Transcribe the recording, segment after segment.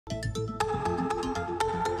Hey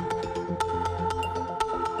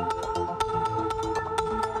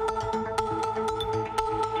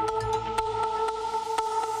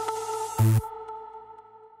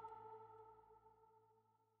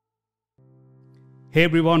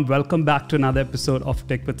everyone, welcome back to another episode of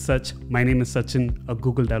Tech with Sach. My name is Sachin, a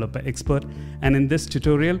Google developer expert, and in this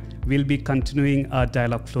tutorial, we'll be continuing our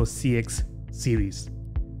Dialogflow CX series.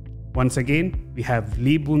 Once again, we have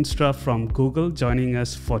Lee Boonstra from Google joining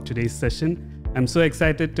us for today's session. I'm so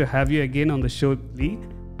excited to have you again on the show, Lee,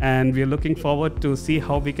 and we're looking forward to see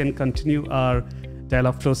how we can continue our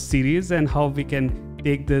Dialogflow series and how we can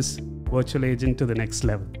take this virtual agent to the next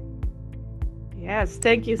level. Yes,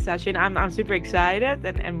 thank you, Sachin. I'm super excited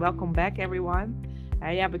and welcome back, everyone.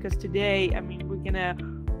 Because today, we're gonna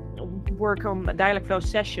work on Dialogflow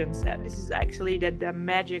sessions. This is actually the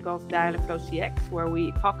magic of Dialogflow CX, where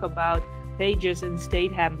we talk about pages and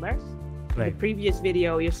state handlers. Right. In the previous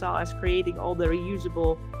video, you saw us creating all the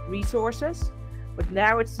reusable resources, but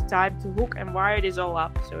now it's the time to hook and wire this all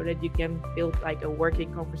up so that you can build like a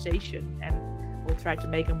working conversation, and we'll try to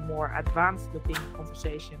make a more advanced looking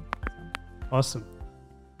conversation. Awesome.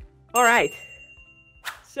 All right.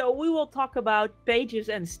 So we will talk about pages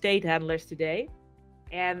and state handlers today.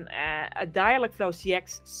 And a Dialogflow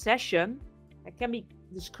CX session can be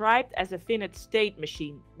described as a finite state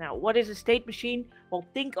machine. Now, what is a state machine? Well,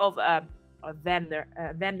 think of a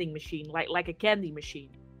vending machine, like a candy machine,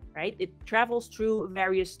 right? It travels through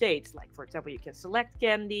various states. Like, for example, you can select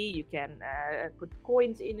candy, you can put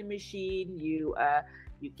coins in the machine, you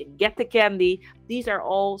can get the candy. These are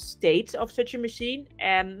all states of such a machine,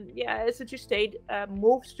 and such a state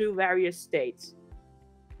moves through various states.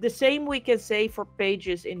 The same we can say for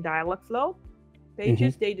pages in Dialogflow.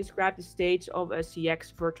 Pages, they describe the states of a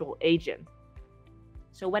CX virtual agent.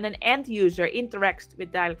 So when an end user interacts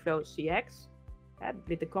with Dialogflow CX,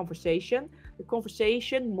 with the conversation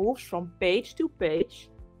moves from page to page.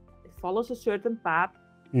 It follows a certain path.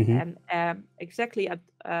 And exactly at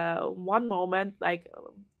one moment, like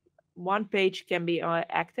one page can be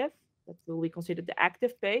active. That will be considered the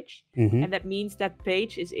active page. And that means that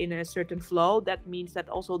page is in a certain flow. That means that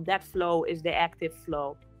also that flow is the active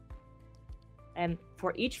flow. And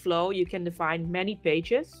for each flow, you can define many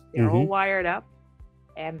pages. They're all wired up.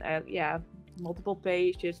 And multiple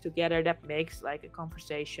pages together, that makes like a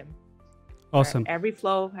conversation. Awesome. Every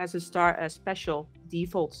flow has a special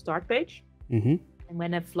default start page. And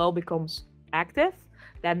when a flow becomes active,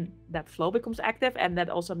 then that flow becomes active, and that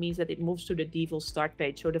also means that it moves to the default start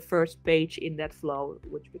page, so the first page in that flow,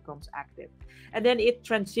 which becomes active. And then it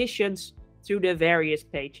transitions through the various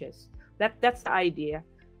pages. That's the idea.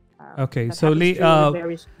 Okay, so Lee, go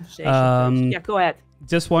ahead.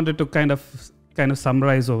 Just wanted to kind of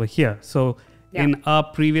summarize over here. So in our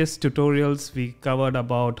previous tutorials, we covered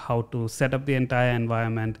about how to set up the entire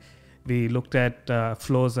environment. We looked at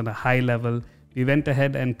flows on a high level. We went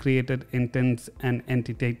ahead and created intents and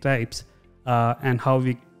entity types, and how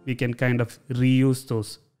we can kind of reuse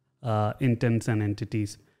those intents and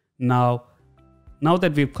entities. Now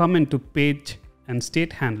that we've come into page and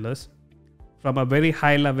state handlers, from a very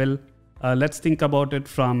high level, let's think about it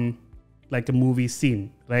from like a movie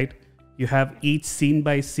scene, right? You have each scene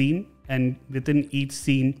by scene, and within each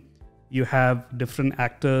scene, you have different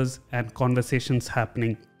actors and conversations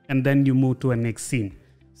happening, and then you move to a next scene.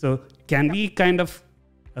 So can we kind of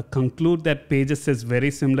conclude that pages is very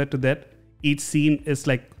similar to that? Each scene is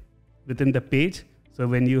like within the page. So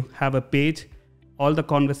when you have a page, all the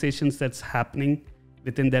conversations that's happening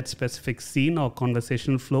within that specific scene or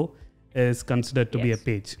conversational flow is considered to be a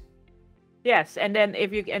page. Yes, and then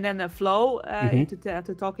a flow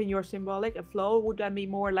to talk in your symbolic, a flow would then be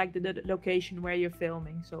more like the location where you're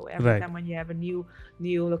filming. So every time when you have a new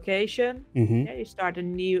location, you start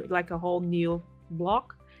a whole new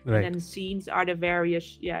block. And then scenes are the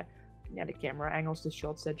various, the camera angles, the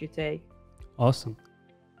shots that you take. Awesome.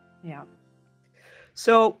 Yeah.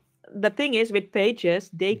 So the thing is, with pages,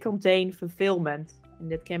 they contain fulfillment,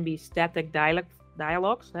 and that can be static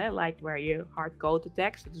dialogues, like where you hard code the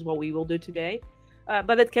text. This is what we will do today.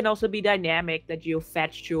 But it can also be dynamic, that you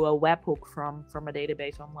fetch through a webhook from a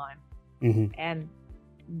database online. And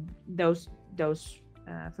those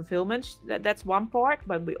fulfillments, that's one part.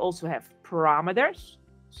 But we also have parameters.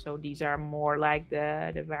 So these are more like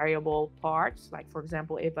the variable parts. Like, for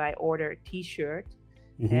example, if I order a t-shirt,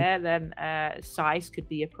 then size could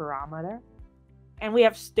be a parameter. And we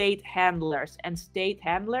have state handlers. And state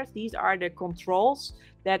handlers, these are the controls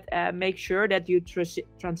that make sure that you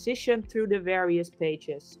transition through the various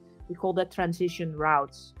pages. We call that transition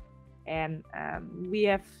routes. And we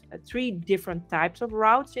have three different types of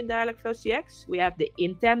routes in Dialogflow CX. We have the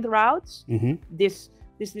intent routes. This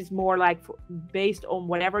is more like based on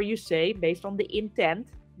whatever you say, based on the intent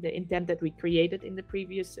that we created in the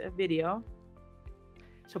previous video.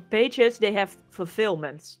 So pages, they have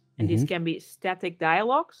fulfillments, and these can be static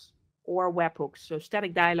dialogues or webhooks. So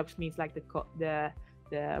static dialogues means like the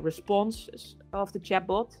responses of the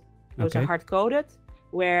chatbot. Those are hard-coded,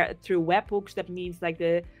 where through webhooks, that means like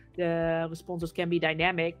the responses can be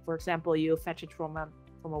dynamic. For example, you fetch it from a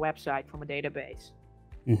website, from a database.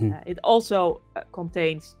 It also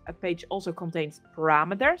contains, a page also contains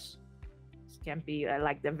parameters. This can be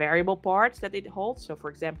like the variable parts that it holds. So for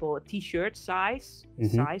example, a t-shirt size,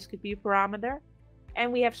 size could be a parameter.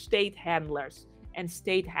 And we have state handlers. And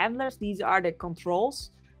state handlers, these are the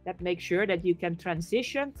controls that make sure that you can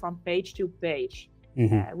transition from page to page.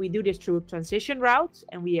 We do this through transition routes,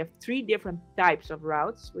 and we have three different types of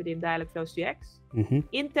routes within Dialogflow CX.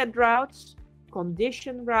 Intent routes,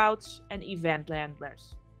 condition routes, and event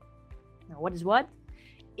handlers. Now, what is what?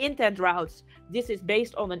 Intent routes, this is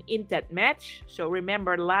based on an intent match. So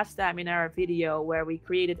remember last time in our video where we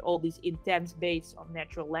created all these intents based on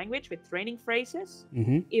natural language with training phrases.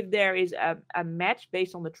 If there is a match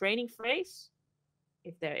based on the training phrase,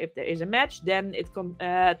 if there is a match, then it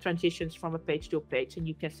transitions from a page to a page, and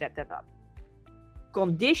you can set that up.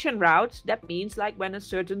 Condition routes, that means like when a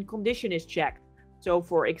certain condition is checked. So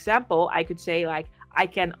for example, I could say like, I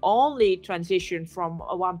can only transition from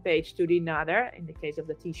one page to the another, in the case of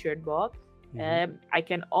the t-shirt bot. I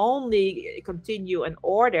can only continue an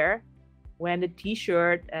order when the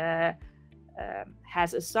t-shirt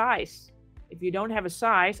has a size. If you don't have a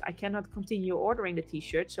size, I cannot continue ordering the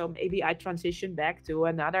t-shirt. So maybe I transition back to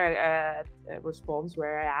another response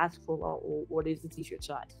where I ask for, well, what is the t-shirt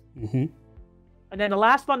size? And then the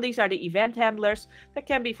last one, these are the event handlers. That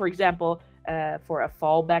can be, for example, for a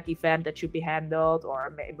fallback event that should be handled,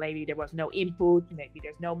 or maybe there was no input, maybe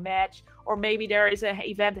there's no match, or maybe there is an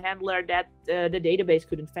event handler that the database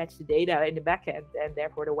couldn't fetch the data in the backend, and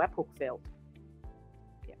therefore the webhook failed.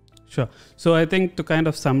 Sure. So I think to kind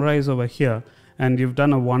of summarize over here, and you've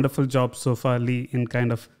done a wonderful job so far, Lee, in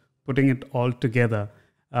kind of putting it all together.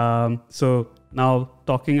 So now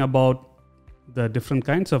talking about the different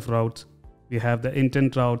kinds of routes, we have the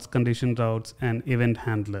intent routes, condition routes, and event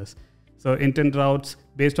handlers. So intent routes,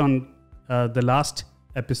 based on the last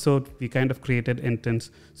episode, we kind of created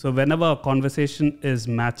intents. So whenever a conversation is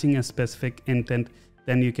matching a specific intent,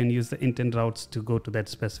 then you can use the intent routes to go to that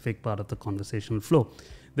specific part of the conversational flow.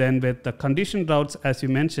 Then with the condition routes, as you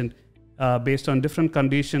mentioned, based on different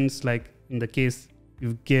conditions, like in the case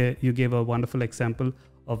you gave a wonderful example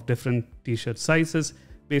of different t-shirt sizes.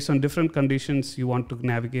 Based on different conditions, you want to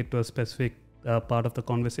navigate to a specific part of the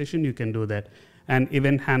conversation, you can do that. And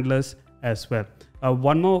event handlers as well.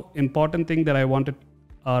 One more important thing that I wanted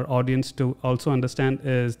our audience to also understand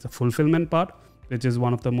is the fulfillment part, which is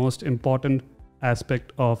one of the most important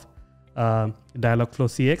aspect of Dialogflow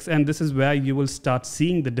CX, and this is where you will start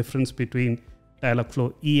seeing the difference between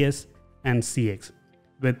Dialogflow ES and CX.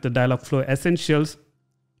 With the Dialogflow Essentials,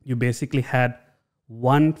 you basically had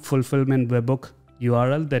one fulfillment webhook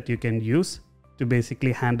URL that you can use to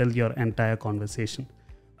basically handle your entire conversation.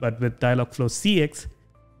 But with Dialogflow CX,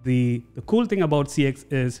 the cool thing about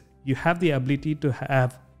CX is you have the ability to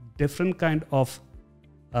have different kind of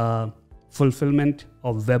fulfillment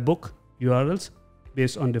of webhook URLs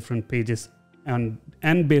based on different pages and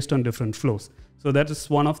based on different flows. So that is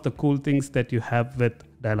one of the cool things that you have with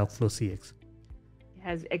Dialogflow CX.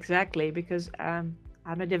 Yes, exactly, because I'm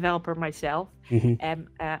a developer myself, and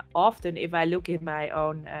often if I look in my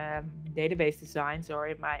own database designs or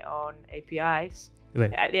in my own APIs,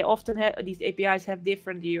 they often have these APIs have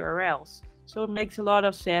different URLs. So it makes a lot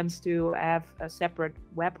of sense to have separate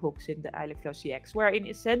webhooks in the Dialogflow CX, where in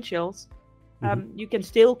Essentials, you can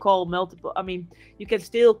still call you can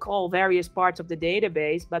still call various parts of the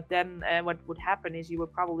database, but then what would happen is you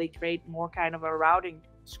would probably create more kind of a routing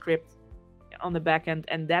script on the backend,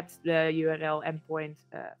 and that's the URL endpoint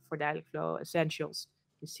for Dialogflow Essentials.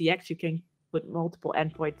 The CX, you can put multiple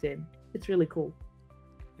endpoints in. It's really cool.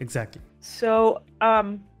 Exactly. So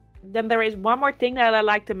then there is one more thing that I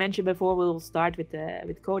like to mention before we'll start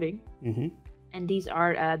with coding, and these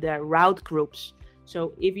are the route groups.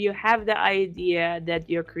 So if you have the idea that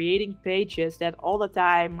you're creating pages that all the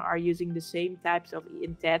time are using the same types of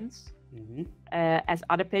intents as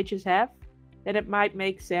other pages have, then it might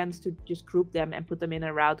make sense to just group them and put them in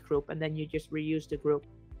a route group, and then you just reuse the group.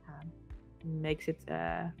 Makes it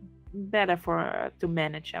better to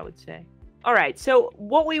manage, I would say. All right, so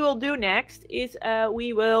what we will do next is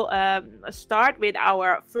we will start with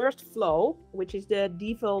our first flow, which is the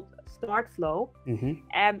default start flow.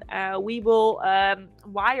 And we will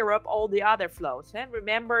wire up all the other flows. And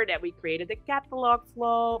remember that we created a catalog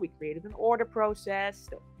flow, we created an order process,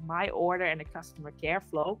 so my order, and a customer care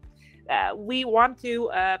flow. We want to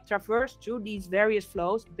traverse through these various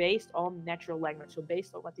flows based on natural language, so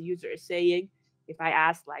based on what the user is saying. If I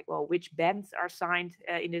ask, like, well, which bands are signed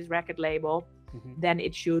in this record label, then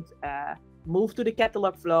it should move to the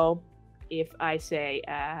catalog flow. If I say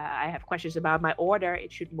I have questions about my order,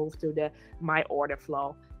 it should move to the my order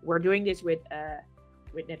flow. We're doing this with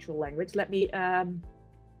natural language. Let me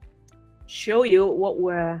show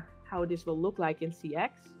you how this will look like in CX.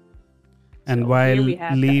 And so while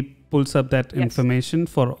Lee pulls up that information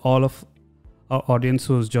for all of our audience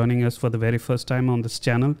who is joining us for the very first time on this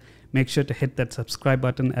channel, make sure to hit that subscribe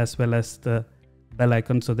button as well as the bell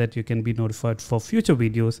icon so that you can be notified for future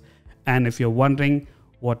videos. And if you're wondering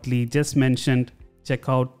what Lee just mentioned, check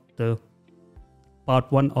out the part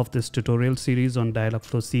 1 of this tutorial series on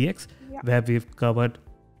Dialogflow CX, where we've covered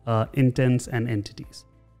intents and entities.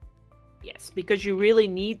 Yes, because you really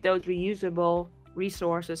need those reusable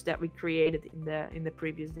resources that we created in the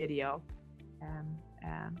previous video.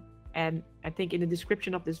 And I think in the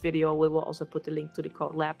description of this video, we will also put the link to the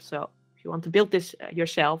code lab. So if you want to build this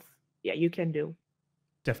yourself, you can do.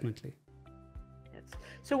 Definitely. Yes.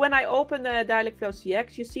 So when I open the Dialogflow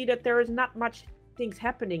CX, you see that there is not much things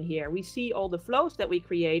happening here. We see all the flows that we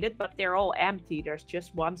created, but they're all empty. There's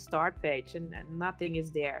just one start page and nothing is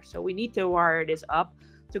there. So we need to wire this up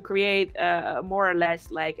to create more or less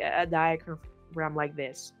like a diagram like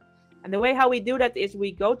this. And the way how we do that is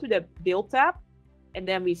we go to the Build tab, and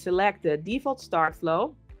then we select the default start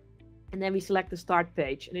flow, and then we select the start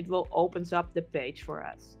page, and it will opens up the page for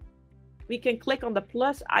us. We can click on the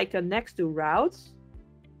plus icon next to routes,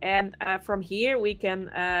 and from here we can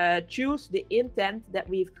choose the intent that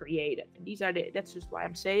we've created. And these are that's just why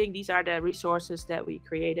I'm saying these are the resources that we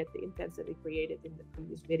created, the intents that we created in the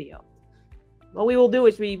previous video. What we will do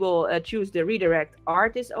is we will choose the redirect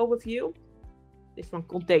artist overview. This one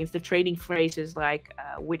contains the training phrases like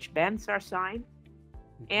which bands are signed.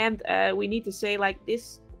 And we need to say like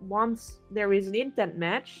this, once there is an intent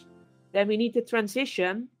match, then we need to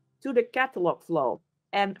transition to the catalog flow.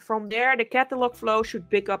 And from there, the catalog flow should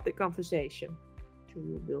pick up the conversation.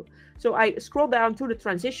 So I scroll down to the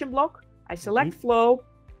transition block, I select flow,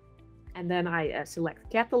 and then I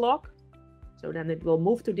select catalog. So then it will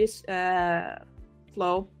move to this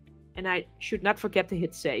flow, and I should not forget to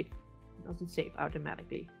hit save. It doesn't save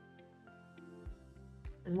automatically.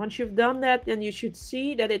 And once you've done that, then you should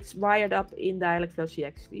see that it's wired up in Dialogflow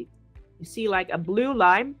CX feed. You see like a blue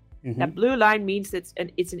line. That blue line means it's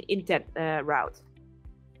an intent route.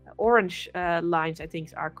 Orange lines, I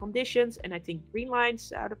think, are conditions, and I think green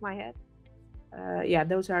lines, out of my head,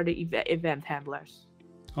 those are the event handlers.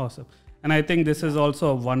 Awesome. And I think this is also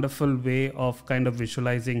a wonderful way of kind of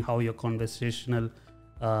visualizing how your conversational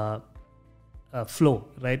flow,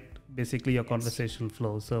 right? Basically your conversational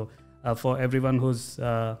flow. So for everyone who's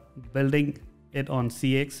building it on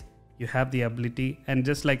CX, you have the ability, and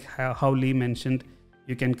just like how Lee mentioned,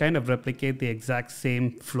 you can kind of replicate the exact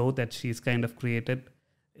same flow that she's kind of created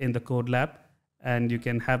in the code lab, and you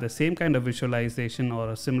can have the same kind of visualization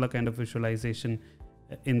or a similar kind of visualization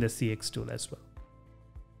in the CX tool as well.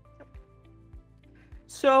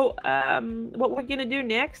 So what we're gonna do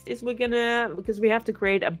next is because we have to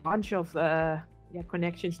create a bunch of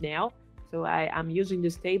connections now. So I'm using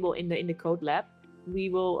this table in the code lab. We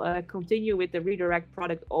will continue with the redirect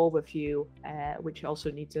product overview, which also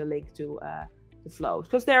needs a link to the flows,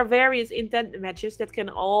 because there are various intent matches that can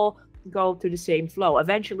all go to the same flow.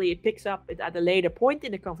 Eventually it picks up it at a later point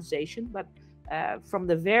in the conversation, but from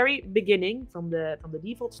the very beginning, from the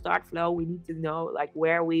default start flow, we need to know like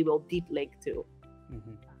where we will deep link to.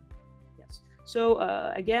 Yes. So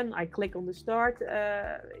again, I click on the start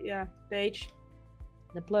page,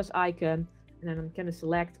 the plus icon, and then I'm gonna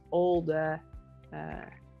select all the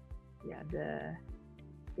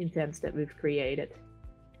intents that we've created.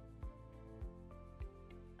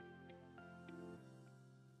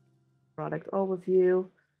 Product overview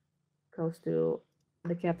goes to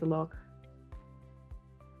the catalog.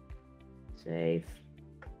 Save.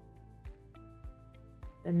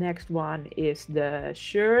 The next one is the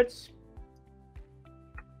shirts.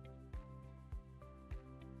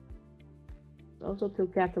 Also to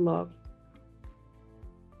catalog.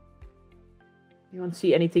 You won't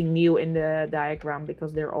see anything new in the diagram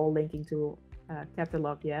because they're all linking to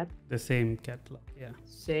catalog yet. The same catalog, yeah.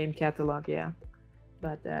 Same catalog, yeah.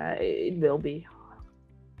 But it will be.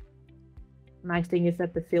 Nice thing is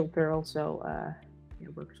that the filter also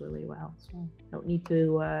works really well. So don't need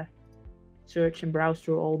to search and browse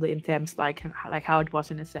through all the intents like how it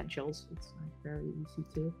was in Essentials. It's very easy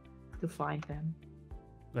to find them.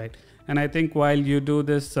 Right. And I think while you do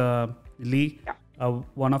this, Lee,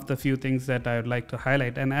 one of the few things that I would like to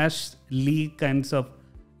highlight, and as Lee kinds of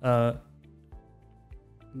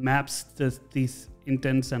maps these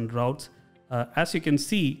intents and routes, as you can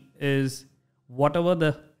see, is whatever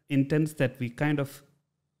the intents that we kind of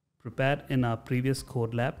prepared in our previous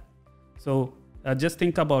code lab. So just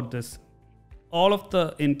think about this. All of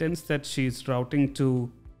the intents that she's routing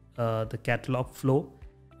to the catalog flow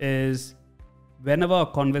is whenever a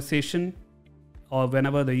conversation or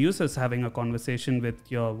whenever the user is having a conversation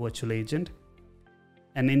with your virtual agent,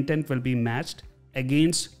 an intent will be matched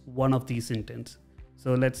against one of these intents.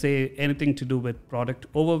 So let's say anything to do with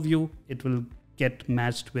product overview, it will get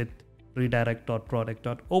matched with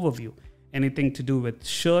redirect.product.overview. Anything to do with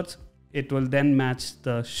shirts, it will then match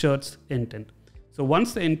the shirts intent. So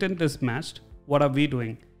once the intent is matched, what are we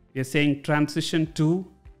doing? We are saying transition to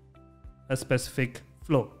a specific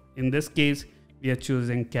flow. In this case, we are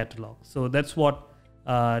choosing catalog. So that's what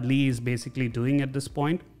Lee is basically doing at this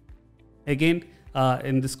point. Again,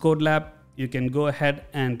 in this code lab, you can go ahead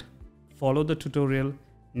and follow the tutorial,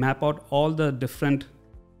 map out all the different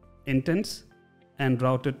intents and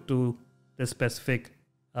route it to the specific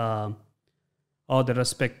or the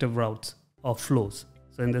respective routes or flows.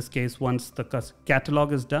 So in this case, once the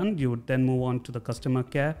catalog is done, you would then move on to the customer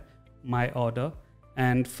care, my order,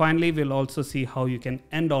 and finally, we'll also see how you can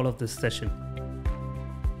end all of this session.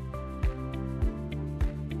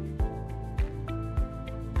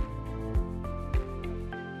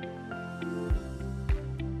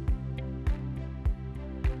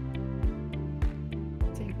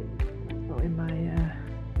 In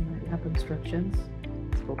my app instructions,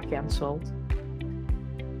 it's called cancelled.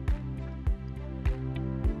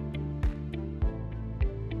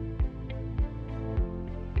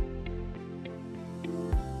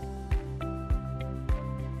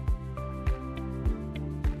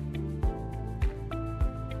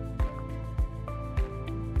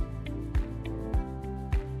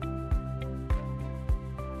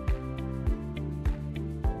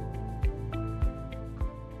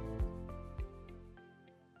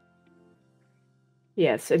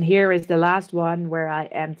 Yes, and here is the last one where I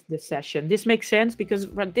end the session. This makes sense because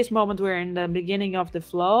at this moment we're in the beginning of the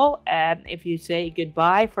flow, and if you say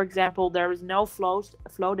goodbye, for example, there is no flow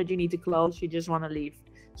that you need to close, you just want to leave.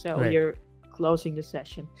 So right. You're closing the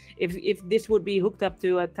session. If this would be hooked up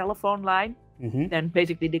to a telephone line, then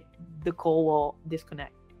basically the call will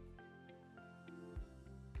disconnect.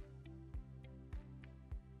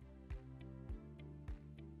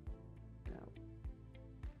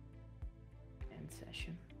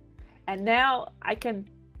 And now I can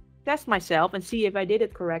test myself and see if I did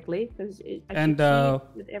it correctly. And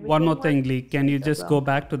one more thing, Lee, can you just go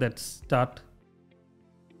back to that start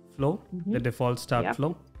flow, the default start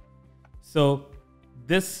flow? So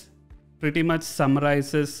this pretty much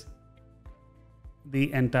summarizes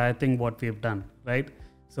the entire thing, what we've done, right?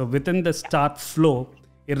 So within the start flow,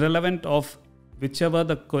 irrelevant of whichever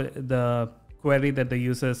the query that the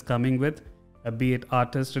user is coming with, be it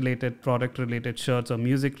artist related, product related, shirts or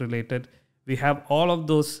music related, we have all of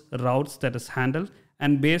those routes that is handled,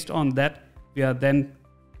 and based on that we are then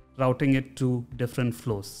routing it to different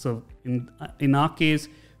flows. So in our case,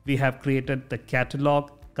 we have created the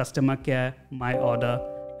catalog, customer care, my order,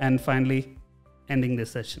 and finally ending the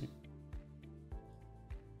session.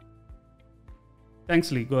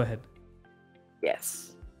 Thanks, Lee. Go ahead. Yes.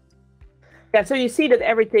 Yeah, so you see that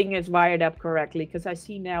everything is wired up correctly because I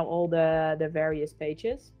see now all the various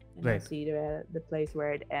pages, and right. I see the place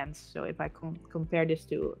where it ends. So if I compare this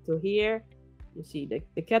to here, you see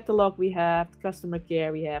the catalog we have, customer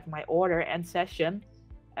care we have, my order and session.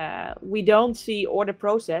 We don't see order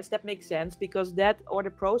process. That makes sense because that order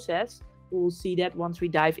process, we'll see that once we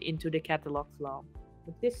dive into the catalog flow.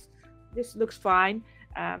 But this looks fine.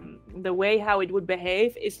 The way how it would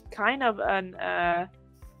behave is kind of an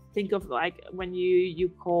think of like when you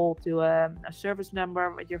call to a service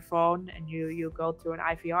number with your phone and you go through an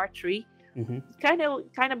IVR tree. It kind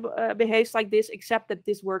of behaves like this, except that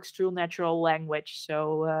this works through natural language.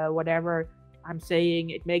 So whatever I'm saying,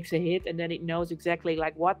 it makes a hit, and then it knows exactly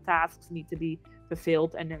like what tasks need to be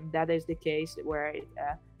fulfilled, and then that is the case where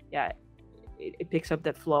it picks up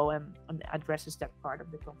that flow and addresses that part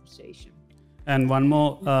of the conversation. And one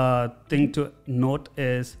more thing to note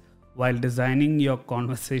is, while designing your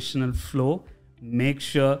conversational flow, make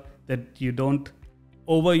sure that you don't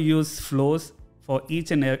overuse flows for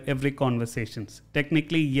each and every conversations.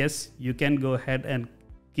 Technically, yes, you can go ahead and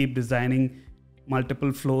keep designing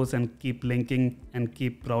multiple flows and keep linking and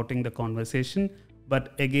keep routing the conversation.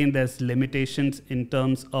 But again, there's limitations in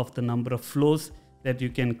terms of the number of flows that you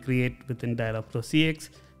can create within Dialogflow CX.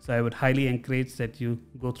 So I would highly encourage that you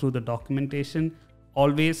go through the documentation.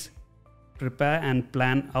 Always prepare and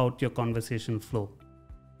plan out your conversation flow.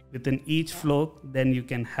 Within each flow, then you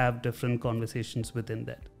can have different conversations within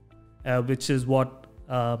that, which is what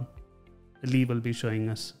Lee will be showing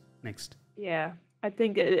us next. Yeah, I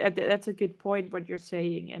think that's a good point what you're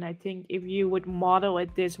saying. And I think if you would model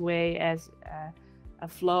it this way as a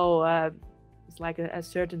flow, it's like a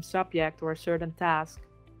certain subject or a certain task.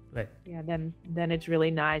 Right. Yeah, then it's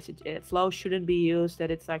really nice. Flow shouldn't be used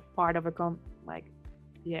that it's like part of a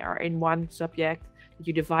or in one subject that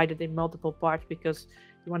you divide it in multiple parts because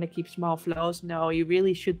you want to keep small flows. No, you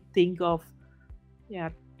really should think of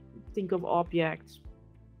objects.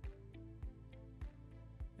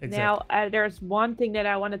 Exactly. Now, there's one thing that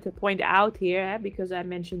I wanted to point out here because I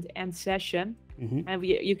mentioned end session, and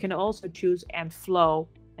you can also choose end flow,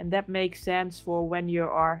 and that makes sense for when you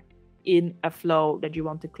are in a flow that you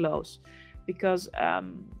want to close, because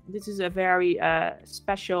this is a very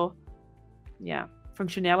special,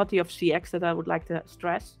 functionality of CX that I would like to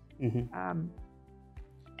stress.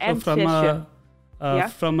 So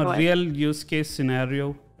from a real use case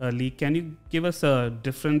scenario, Lee, can you give us a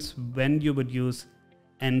difference when you would use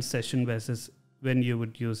end session versus when you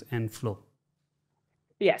would use end flow?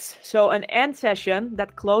 Yes. So an end session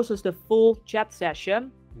that closes the full chat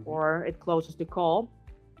session, or it closes the call,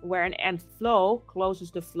 where an end flow closes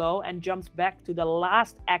the flow and jumps back to the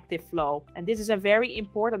last active flow. And this is a very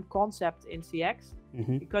important concept in CX,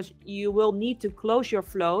 because you will need to close your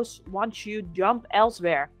flows once you jump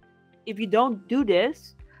elsewhere. If you don't do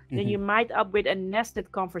this, then you might up with a nested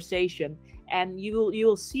conversation. And you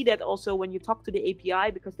will see that also when you talk to the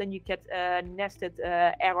API, because then you get nested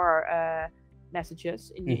error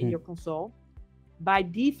messages in your console. By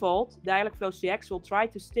default, Dialogflow CX will try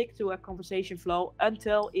to stick to a conversation flow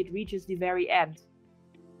until it reaches the very end.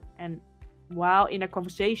 And while in a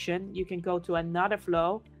conversation, you can go to another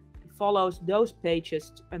flow. It follows those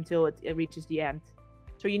pages until it reaches the end.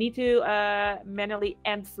 So you need to manually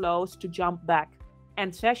end flows to jump back.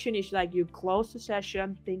 End session is like you close the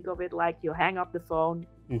session. Think of it like you hang up the phone.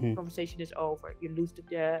 Conversation is over. You lose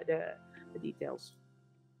the details.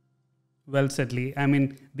 Well said, Lee. I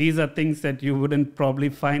mean, these are things that you wouldn't probably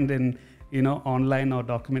find in, online or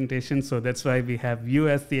documentation. So that's why we have you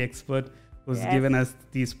as the expert who's given us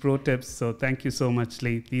these pro tips. So thank you so much,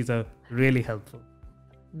 Lee. These are really helpful.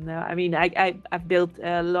 No, I mean, I've built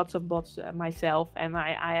lots of bots myself, and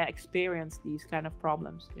I experienced these kind of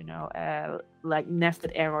problems, like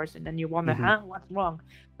nested errors, and then you wonder, what's wrong?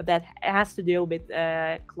 But that has to deal with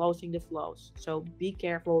closing the flows. So be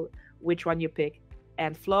careful which one you pick.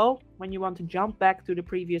 And flow when you want to jump back to the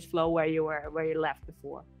previous flow where you left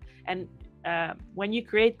before. And when you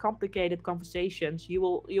create complicated conversations, you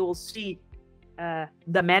will see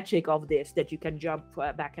the magic of this, that you can jump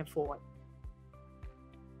back and forth.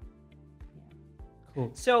 Cool.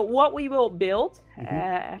 So what we will build,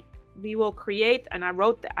 we will create, and I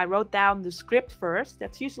wrote down the script first.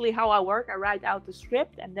 That's usually how I work. I write out the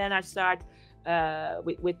script, and then I start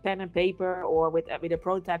with pen and paper, or with a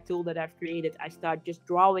prototype tool that I've created. I start just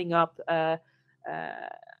drawing up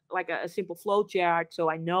like a simple flow chart, so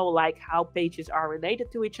I know like how pages are related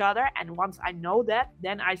to each other. And once I know that,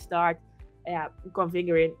 then I start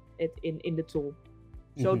configuring it in the tool.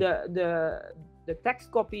 So the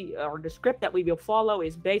text copy or the script that we will follow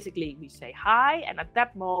is basically we say hi, and at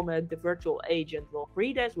that moment the virtual agent will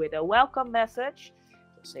greet us with a welcome message.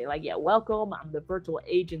 Say like, welcome, I'm the virtual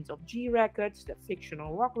agent of G Records, the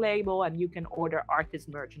fictional rock label, and you can order artist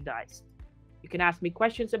merchandise. You can ask me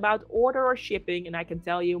questions about order or shipping, and I can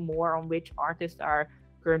tell you more on which artists are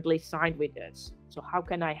currently signed with us. So how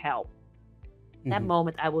can I help? That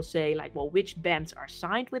moment I will say like, which bands are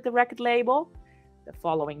signed with the record label? The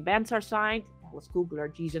following bands are signed: Alice Cooper,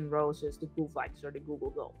 G's and Roses, the Foo Fighters, or the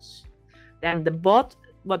Google Dolls. Then the bot,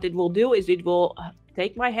 what it will do is it will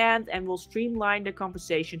take my hand and will streamline the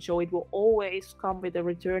conversation. So it will always come with a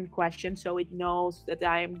return question, so it knows that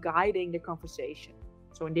I am guiding the conversation.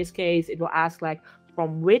 So in this case, it will ask like,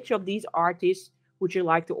 from which of these artists would you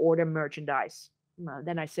like to order merchandise?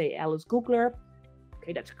 Then I say Alice Cooper.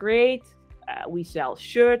 Okay, that's great. We sell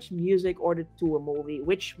shirts, music, or the tour movie.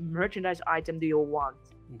 Which merchandise item do you want?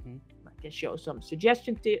 I can show some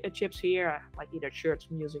suggestion chips here, like either shirts,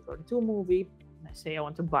 music, or the tour movie. And I say I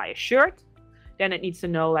want to buy a shirt. Then it needs to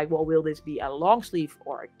know like, will this be a long sleeve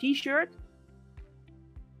or a t-shirt?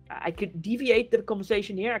 I could deviate the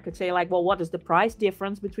conversation here. I could say like, well, what is the price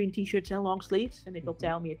difference between t-shirts and long sleeves? And it will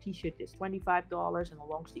tell me a t-shirt is $25 and a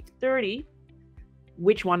long sleeve $30.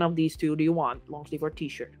 Which one of these two do you want, long sleeve or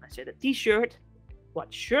t-shirt? And I said a t-shirt.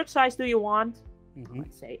 What shirt size do you want?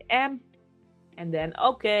 Let's say M. And then,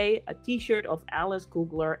 okay, a t-shirt of Alice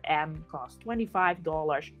Googler M costs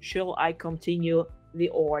 $25. Shall I continue the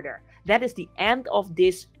order? That is the end of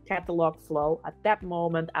this catalog flow. At that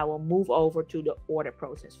moment, I will move over to the order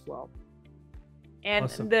process flow. And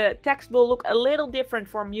awesome. The text will look a little different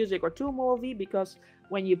for music or to movie, because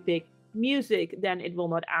when you pick music, then it will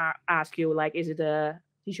not ask you like, is it a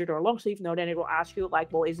t-shirt or a long sleeve? No, then it will ask you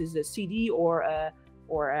like, well, is this a CD or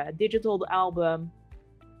a digital album?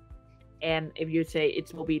 And if you say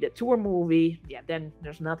it will be the tour movie, yeah, then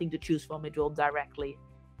there's nothing to choose from. It will directly,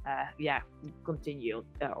 continue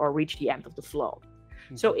or reach the end of the flow.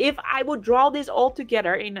 So if I would draw this all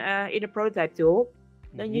together in a prototype tool,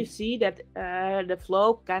 then you see that the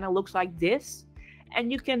flow kind of looks like this,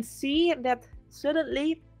 and you can see that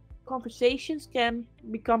suddenly conversations can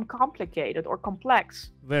become complicated or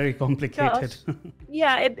complex. Very complicated. Because,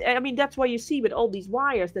 I mean, that's why you see with all these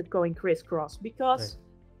wires that go in crisscross, because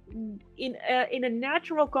in a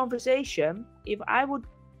natural conversation, if I would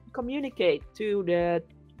communicate to the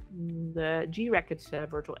G-Records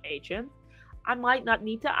virtual agent, I might not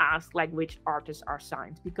need to ask like which artists are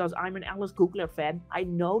signed, because I'm an Alice Googler fan. I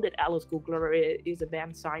know that Alice Googler is a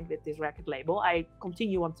band signed with this record label. I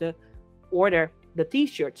continue on to order the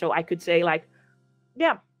t-shirt, so I could say like,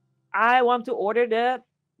 yeah, I want to order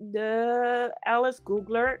the Alice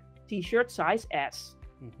Googler t-shirt size S.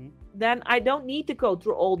 Then I don't need to go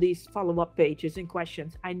through all these follow-up pages and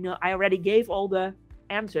questions. I know I already gave all the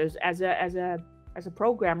answers. As a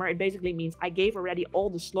programmer, it basically means I gave already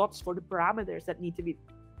all the slots for the parameters that need to be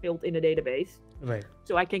built in the database. Right.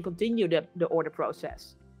 So I can continue the order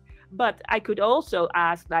process. But I could also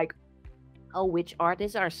ask like, oh, which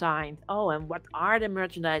artists are signed? Oh, and what are the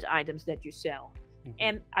merchandise items that you sell?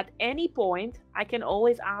 And at any point, I can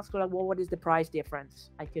always ask, like, well, what is the price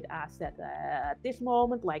difference? I could ask that at this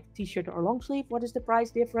moment, like t-shirt or long sleeve, what is the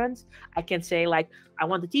price difference? I can say like, I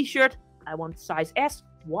want the t-shirt, I want size S,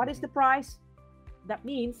 what is the price? That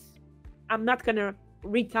means I'm not going to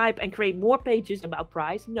retype and create more pages about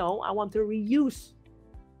price. No, I want to reuse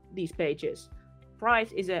these pages.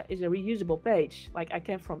 Price is a reusable page. Like I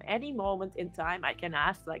can, from any moment in time, I can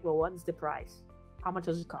ask like, well, what is the price? How much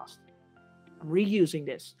does it cost? I'm reusing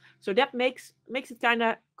this. So that makes it kind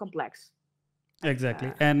of complex.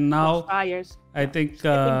 Exactly. And now buyers, I think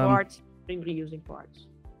parts, reusing parts.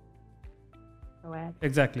 Go ahead.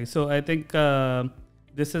 Exactly. So I think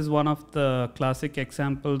this is one of the classic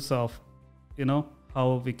examples of,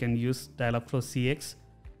 how we can use Dialogflow CX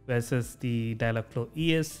versus the Dialogflow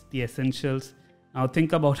ES, the essentials. Now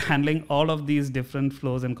think about handling all of these different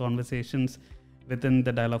flows and conversations within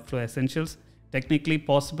the Dialogflow essentials. Technically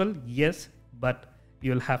possible, yes, but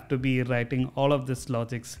you'll have to be writing all of this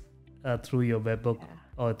logics through your webhook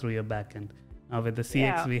or through your backend. Now with the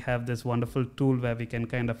CX, we have this wonderful tool where we can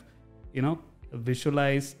kind of,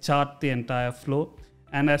 visualize, chart the entire flow.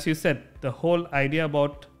 And as you said, the whole idea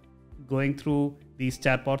about going through these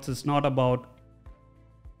chatbots is not about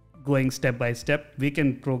going step by step. We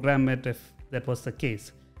can program it if that was the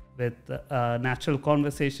case. With natural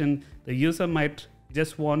conversation, the user might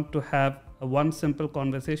just want to have one simple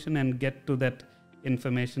conversation and get to that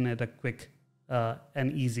information at a quick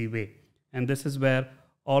and easy way. And this is where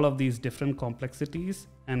all of these different complexities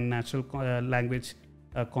and natural language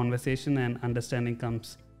conversation and understanding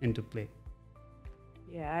comes into play.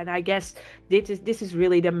 Yeah, and I guess this is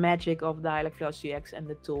really the magic of Dialogflow CX and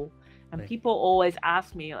the tool. And people always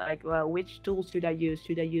ask me like, well, which tool should I use?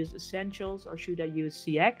 Should I use Essentials or should I use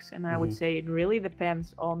CX? And I would say it really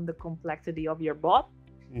depends on the complexity of your bot.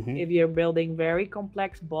 If you're building very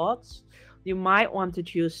complex bots, you might want to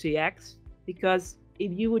choose CX, because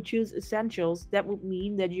if you would choose Essentials, that would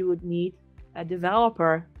mean that you would need a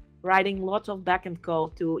developer writing lots of backend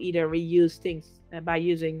code to either reuse things by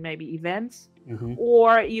using maybe events,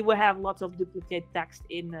 or you will have lots of duplicate text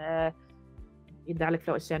in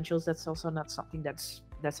Dialogflow Essentials. That's also not something that's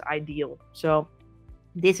ideal. So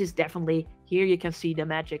this is definitely, here you can see the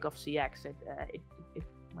magic of CX.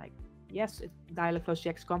 Yes, Dialogflow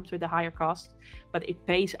CX comes with a higher cost, but it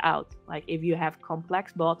pays out. Like if you have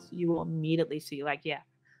complex bots, you will immediately see like, yeah,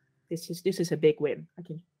 this is a big win. I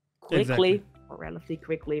can quickly or relatively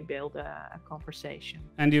quickly build a conversation.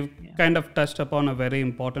 And you've kind of touched upon a very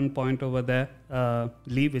important point over there,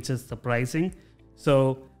 Lee, which is the pricing.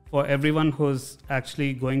 So for everyone who's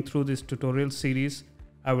actually going through this tutorial series,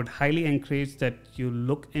 I would highly encourage that you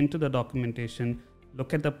look into the documentation,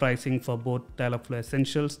 look at the pricing for both Dialogflow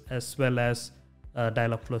Essentials as well as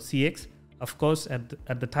Dialogflow CX. Of course,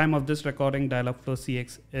 at the time of this recording, Dialogflow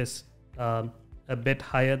CX is a bit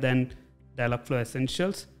higher than Dialogflow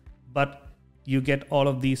Essentials, but you get all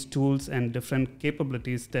of these tools and different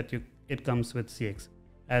capabilities that it comes with CX.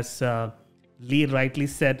 As Lee rightly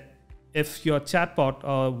said, if your chatbot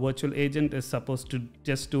or virtual agent is supposed to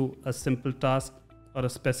just do a simple task or a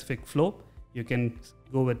specific flow, you can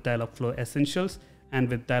go with Dialogflow Essentials. And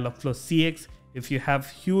with Dialogflow CX, if you have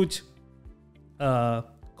huge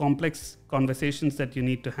complex conversations that you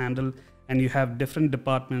need to handle, and you have different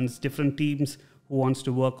departments, different teams who wants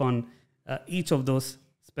to work on each of those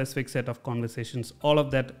specific set of conversations, all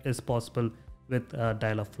of that is possible with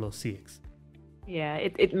Dialogflow CX. Yeah,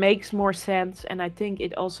 it makes more sense, and I think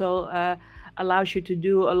it also allows you to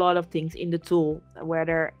do a lot of things in the tool,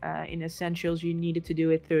 whether in Essentials you needed to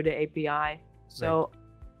do it through the API. So right.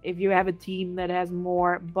 If you have a team that has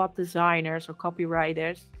more bot designers or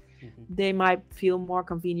copywriters, they might feel more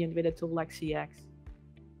convenient with a tool like CX.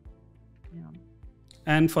 Yeah.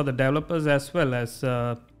 And for the developers as well, as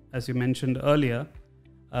you mentioned earlier,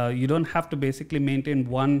 you don't have to basically maintain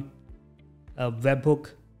one webhook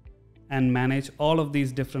and manage all of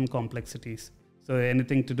these different complexities. So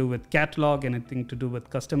anything to do with catalog, anything to do with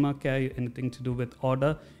customer care, anything to do with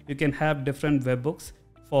order, you can have different webhooks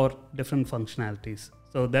for different functionalities.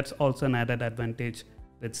 So that's also an added advantage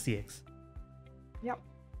with CX. Yep.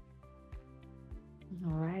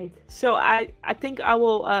 All right. So I think I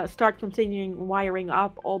will start continuing wiring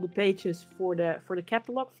up all the pages for the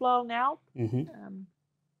catalog flow now.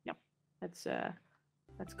 Yeah.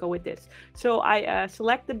 Let's go with this. So I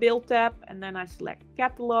select the build tab, and then I select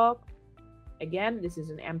catalog. Again, this is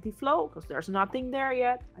an empty flow because there's nothing there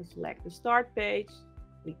yet. I select the start page.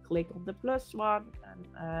 We click on the plus one,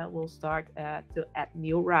 and we'll start to add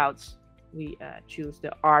new routes. We choose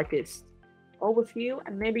the artist overview,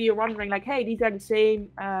 and maybe you're wondering like, hey, these are the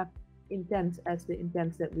same intents as the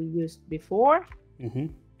intents that we used before.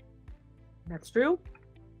 That's true.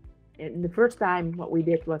 And the first time what we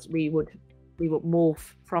did was we would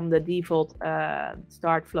move from the default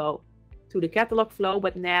start flow to the catalog flow,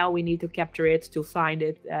 but now we need to capture it to find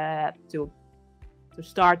it to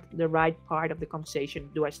start the right part of the conversation.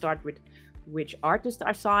 Do I start with which artists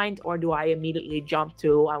are signed, or do I immediately jump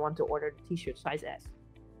to I want to order the t-shirt size S?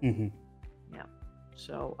 Yeah.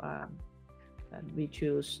 So and we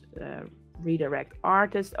choose redirect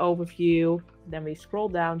artist overview. Then we scroll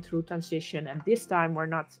down through transition, and this time we're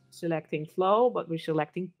not selecting flow, but we're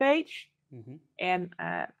selecting page. And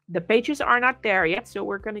the pages are not there yet, so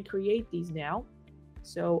we're going to create these now.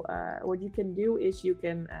 So what you can do is you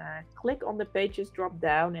can click on the pages drop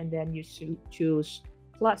down, and then you choose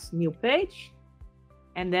plus new page,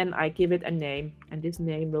 and then I give it a name, and this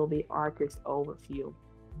name will be artist overview,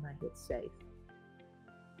 and I hit save.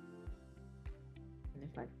 And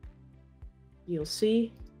if you'll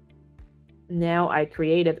see now I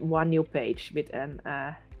created one new page with an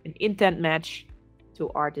intent match to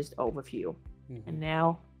artist overview. And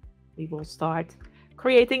now we will start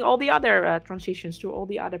creating all the other transitions to all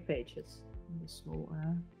the other pages. And this will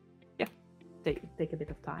take a bit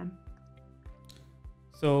of time.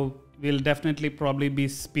 So we'll definitely probably be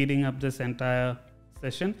speeding up this entire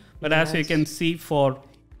session, but as you can see, for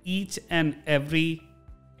each and every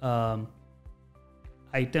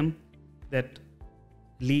item that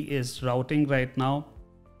Lee is routing right now,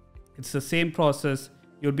 it's the same process.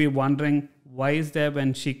 You'll be wondering, why is there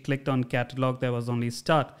when she clicked on catalog there was only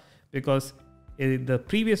start? Because in the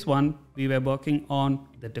previous one we were working on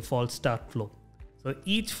the default start flow. So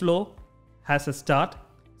each flow has a start,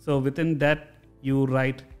 so within that you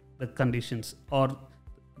write the conditions or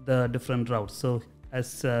the different routes. So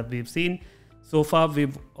as we've seen so far,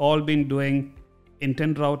 we've all been doing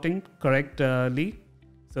intent routing, correct, Lee?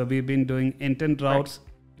 So we've been doing intent routes. Right.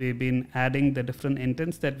 We've been adding the different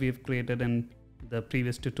intents that we've created in the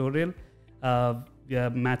previous tutorial. We are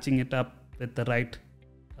matching it up with the right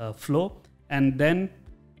flow, and then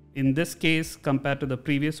in this case, compared to the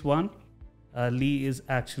previous one, Lee is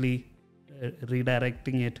actually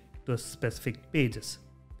redirecting it to specific pages.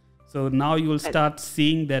 So now you will start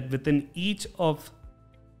seeing that within each of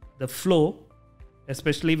the flow,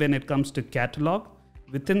 especially when it comes to catalog,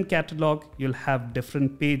 within catalog you'll have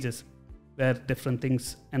different pages where different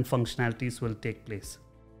things and functionalities will take place.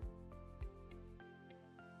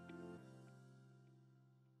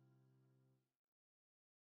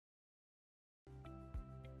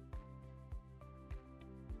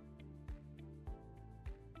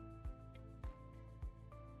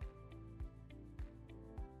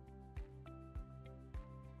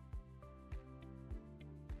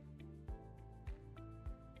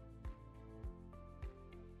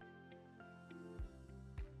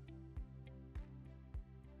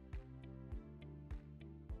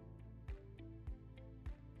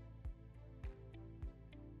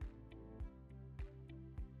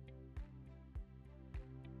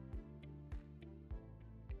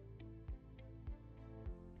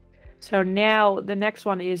 So now the next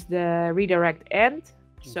one is the redirect end.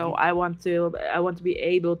 So I want to be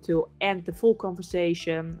able to end the full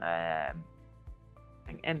conversation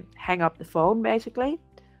and hang up the phone basically.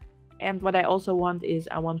 And what I also want is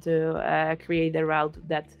I want to create a route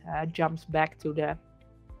that jumps back to the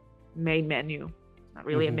main menu. Not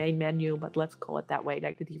really a main menu, but let's call it that way,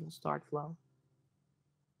 like the default start flow.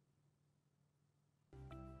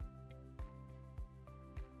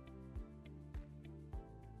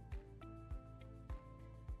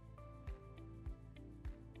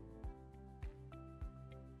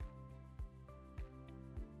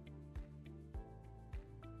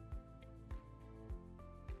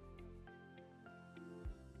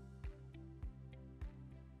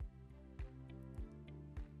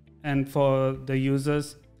 And for the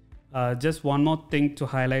users, just one more thing to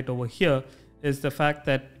highlight over here is the fact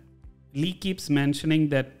that Lee keeps mentioning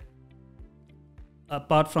that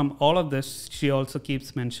apart from all of this, she also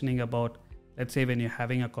keeps mentioning about, let's say when you're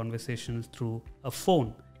having a conversation through a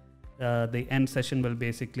phone, the end session will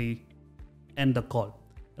basically end the call,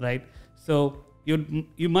 right? So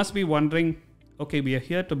you must be wondering, okay, we are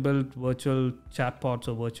here to build virtual chatbots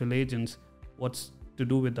or virtual agents. What's to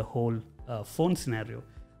do with the whole phone scenario?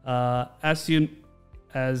 As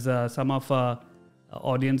some of our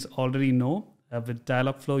audience already know, with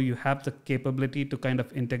Dialogflow, you have the capability to kind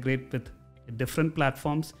of integrate with different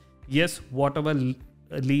platforms. Yes, whatever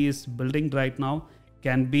Lee is building right now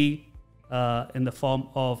can be in the form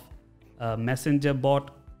of a messenger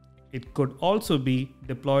bot. It could also be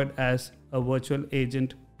deployed as a virtual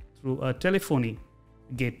agent through a telephony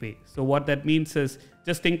gateway. So what that means is,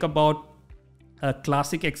 just think about a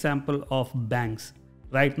classic example of banks.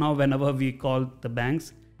 Right now, whenever we call the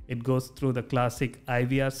banks, it goes through the classic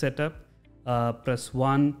IVR setup. Press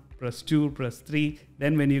 1, press 2, press 3.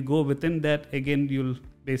 Then when you go within that, again, you'll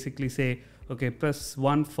basically say, okay, press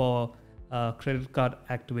 1 for credit card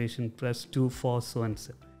activation, press 2 for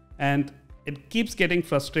so-and-so. And it keeps getting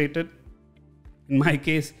frustrated. In my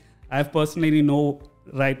case, I personally know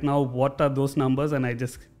right now what are those numbers, and I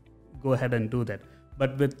just go ahead and do that.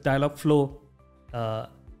 But with Dialogflow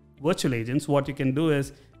virtual agents, what you can do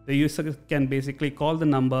is the user can basically call the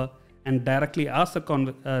number and directly ask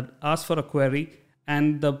for a query,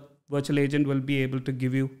 and the virtual agent will be able to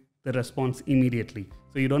give you the response immediately.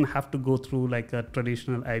 So you don't have to go through like a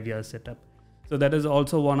traditional IVR setup. So that is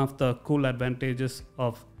also one of the cool advantages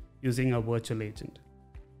of using a virtual agent.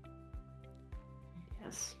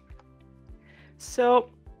 Yes. So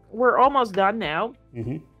we're almost done now.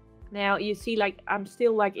 Now you see, like I'm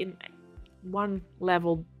still like in one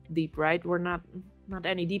level deep, right? We're not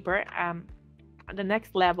any deeper. The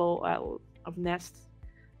next level of Nest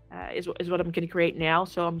is what I'm going to create now.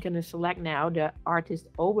 So I'm going to select now the artist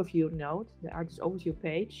overview node, the artist overview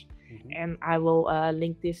page, and I will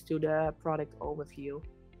link this to the product overview.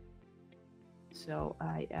 So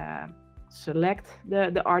I select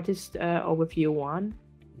the artist overview one.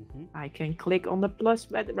 I can click on the plus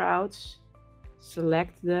with routes,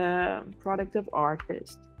 select the product of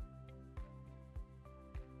artist,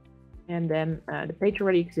 and then the page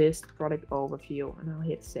already exists, product overview, and I'll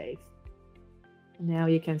hit save. And now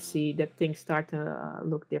you can see that things start to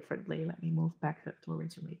look differently. Let me move back to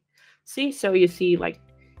originally. See, so you see like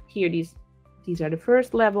here, these are the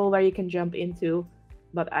first level where you can jump into,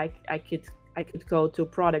 but I could go to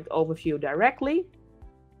product overview directly,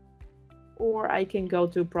 or I can go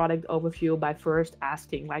to product overview by first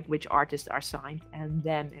asking like which artists are signed, and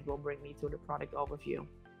then it will bring me to the product overview.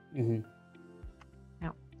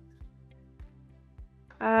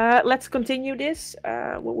 Let's continue this.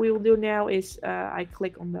 What we will do now is I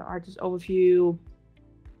click on the artist overview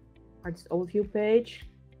page,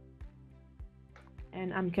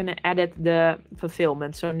 and I'm gonna edit the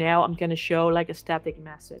fulfillment. So now I'm gonna show like a static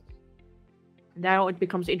message. Now it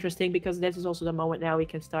becomes interesting because this is also the moment now we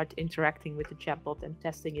can start interacting with the chatbot and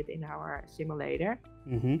testing it in our simulator.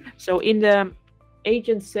 So in the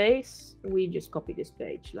agent says, we just copy this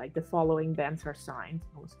page, like the following bands are signed.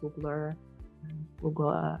 Googler,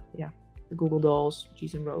 the Google Dolls,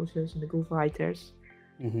 Cheese and Roses, and the Groove Writers.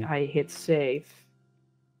 I hit save,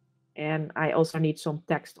 and I also need some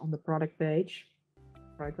text on the product page,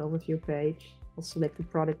 product overview page. I'll select the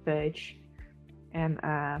product page, and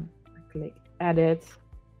I click edit,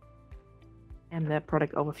 and the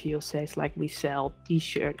product overview says like we sell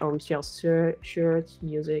t-shirt, or we sell shirts,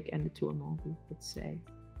 music, and the tour movie. Hit save,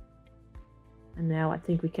 and now I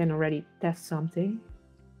think we can already test something.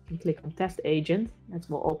 Click on test agent. That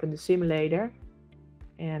will open the simulator,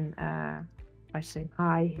 and I say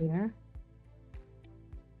hi here.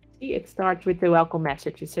 See, it starts with the welcome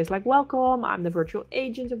message. It says like, welcome, I'm the virtual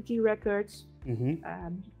agent of G Records.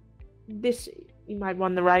 this, you might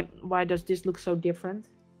wonder, why does this look so different?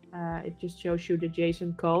 It just shows you the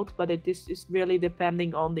JSON code, but this is really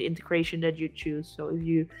depending on the integration that you choose. So if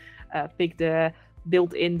you pick the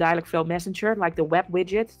built-in Dialogflow Messenger, like the web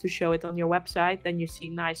widget, to show it on your website, then you see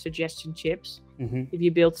nice suggestion chips. If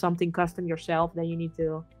you build something custom yourself, then you need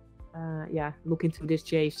to look into this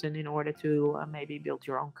JSON in order to maybe build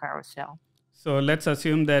your own carousel. So let's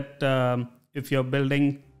assume that if you're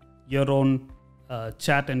building your own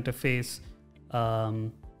chat interface,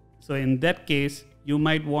 so in that case, you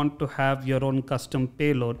might want to have your own custom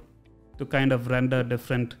payload to kind of render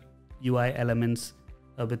different UI elements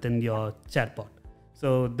within your chatbot.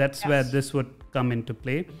 So that's where this would come into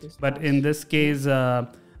play. But in this case,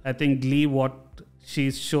 I think Lee, what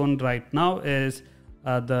she's shown right now is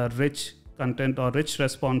the rich content or rich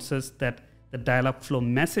responses that the Dialogflow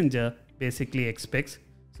Messenger basically expects.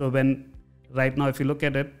 So when right now, if you look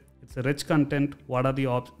at it, it's a rich content. What are the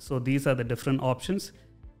options? So these are the different options.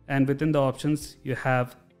 And within the options, you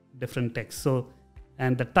have different text. So,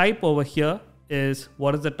 and the type over here is,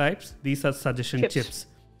 what is the types? These are suggestion chips.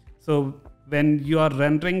 So when you are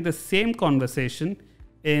rendering the same conversation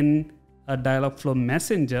in a Dialogflow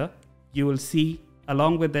Messenger, you will see,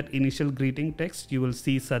 along with that initial greeting text, you will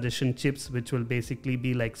see suggestion chips, which will basically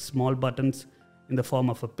be like small buttons in the form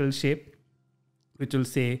of a pill shape, which will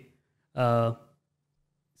say,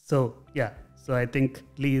 so I think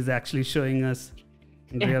Lee is actually showing us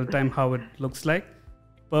in real time how it looks like.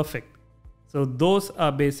 Perfect. So those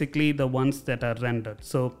are basically the ones that are rendered.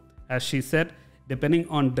 So as she said, depending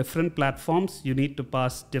on different platforms, you need to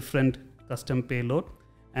pass different custom payload.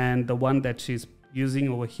 And the one that she's using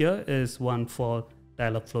over here is one for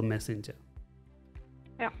Dialogflow Messenger.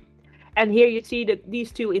 Yeah. And here you see that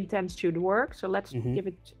these two intents should work. So let's give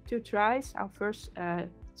it 2 tries. I'll first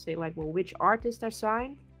say like, well, which artists are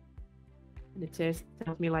signed. And it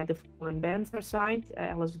tells me like the following bands are signed: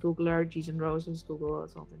 Alice Googler, Jason Roses, Google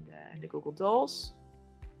something, and the Google Dolls.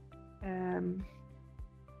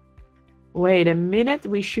 Wait a minute,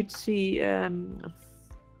 we should see a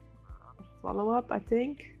follow-up, I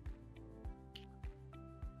think.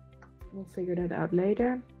 We'll figure that out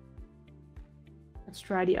later. Let's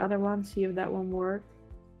try the other one, see if that one worked.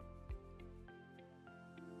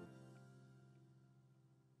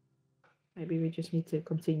 Maybe we just need to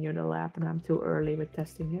continue the lab and I'm too early with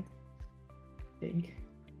testing it, I think.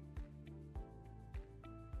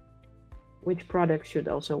 Which product should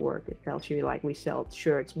also work? It tells you like we sell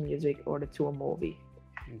shirts, music, or the tour movie.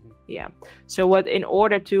 Yeah. So what, in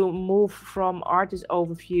order to move from artist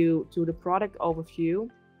overview to the product overview,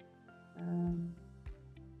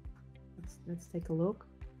 let's take a look,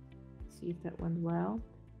 see if that went well.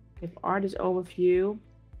 If artist overview,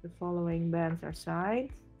 the following bands are signed.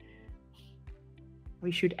 We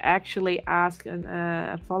should actually ask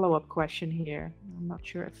a follow-up question here. I'm not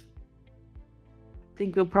sure if, I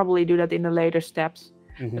think we'll probably do that in the later steps.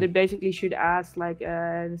 But it basically should ask like in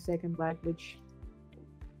a second, like which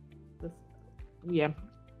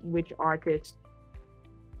artist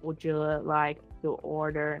would you like to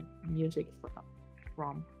order music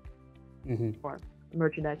from or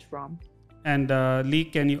merchandise from. And Lee,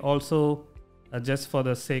 can you also, just for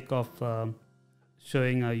the sake of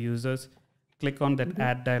showing our users, click on that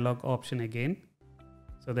add dialog option again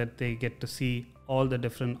so that they get to see all the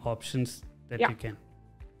different options that you can.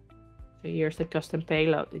 So here's the custom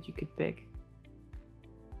payload that you could pick.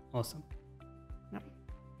 Awesome.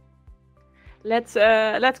 Let's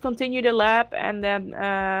continue the lab, and then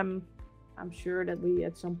I'm sure that we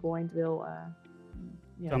at some point will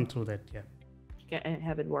come through that.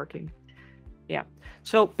 Have it working.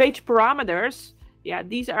 So page parameters,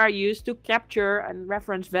 these are used to capture and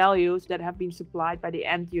reference values that have been supplied by the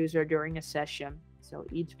end user during a session. So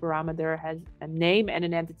each parameter has a name and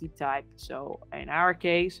an entity type. So in our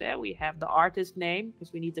case, we have the artist name,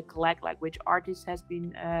 because we need to collect like which artist has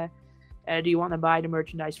been do you want to buy the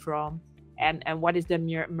merchandise from, and what is the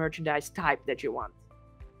merchandise type that you want.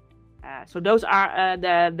 So those are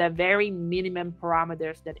the very minimum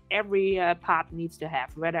parameters that every pod needs to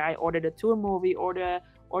have. Whether I order the tour movie or the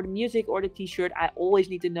music or the t-shirt, I always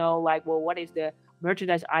need to know like, well, what is the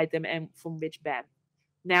merchandise item and from which band.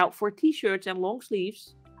 Now for t-shirts and long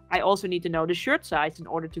sleeves, I also need to know the shirt size in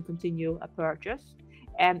order to continue a purchase.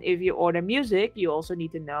 And if you order music, you also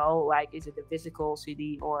need to know like, is it a physical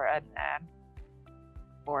CD or a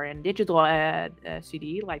digital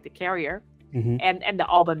CD, like the carrier, and the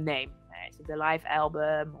album name. Is it the live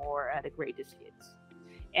album or the greatest hits?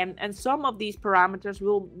 And some of these parameters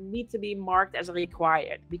will need to be marked as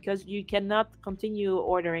required, because you cannot continue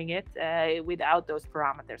ordering it without those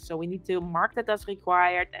parameters. So we need to mark that as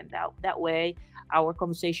required, and that way our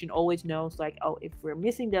conversation always knows, like, oh, if we're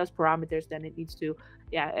missing those parameters, then it needs to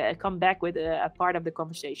come back with a part of the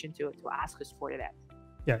conversation to ask us for that.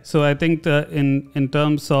 Yeah, so I think in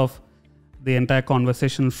terms of the entire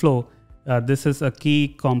conversational flow, this is a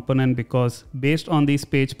key component, because based on these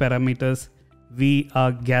page parameters, we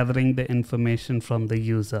are gathering the information from the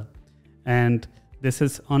user. And this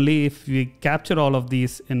is only if we capture all of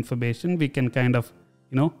these information, we can kind of,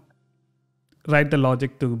 write the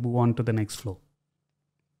logic to move on to the next flow.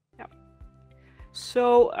 Yeah.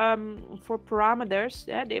 So for parameters,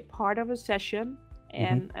 they're part of a session,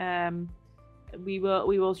 and we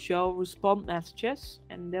will show response messages,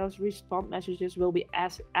 and those response messages will be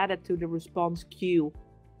added to the response queue.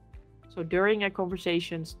 So during a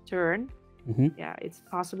conversation's turn, it's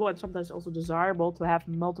possible and sometimes also desirable to have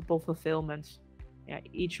multiple fulfillments,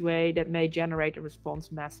 each way that may generate a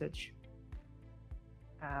response message.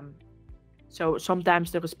 So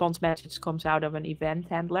sometimes the response message comes out of an event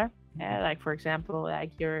handler, like for example,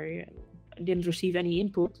 like you didn't receive any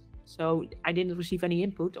input, so I didn't receive any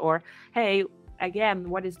input, or hey, again,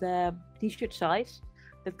 what is the t-shirt size?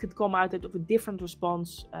 That could come out of a different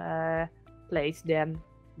response place than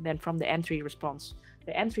from the entry response.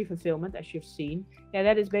 The entry fulfillment, as you've seen,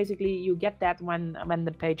 that is basically you get that when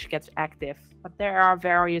the page gets active. But there are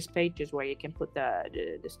various pages where you can put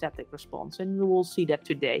the static response, and we will see that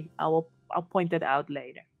today. I'll point that out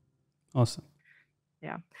later. Awesome.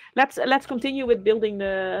 Yeah, let's continue with building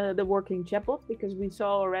the working chatbot, because we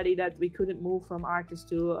saw already that we couldn't move from artist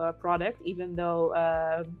to product, even though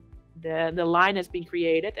the line has been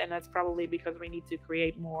created, and that's probably because we need to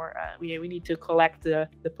create more. We need to collect the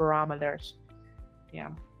parameters.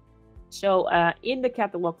 Yeah. So in the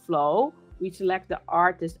catalog flow, we select the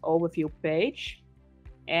artist overview page,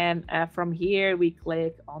 and from here we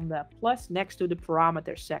click on the plus next to the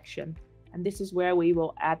parameter section, and this is where we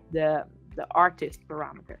will add the artist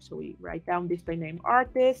parameter. So we write down display name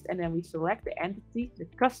artist, and then we select the entity, the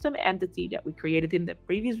custom entity that we created in the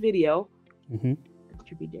previous video. It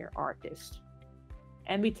should be their artist.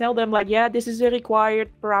 And we tell them, like, yeah, this is a required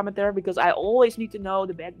parameter, because I always need to know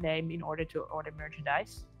the band name in order to order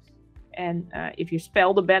merchandise. And if you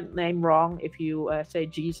spell the band name wrong, if you say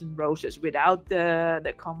G's and Roses without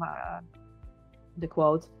the comma, the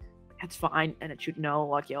quote, that's fine, and it should know,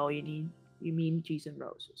 like, oh, you mean G's and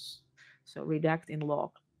Roses. So redact in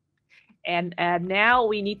log. And now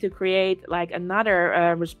we need to create like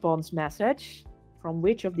another response message. From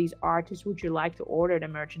which of these artists would you like to order the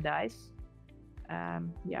merchandise?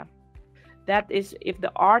 That is if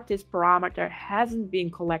the artist parameter hasn't been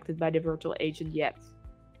collected by the virtual agent yet.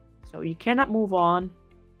 So you cannot move on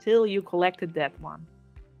till you collected that one.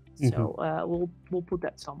 So we'll put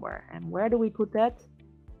that somewhere. And where do we put that?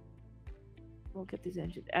 We'll get this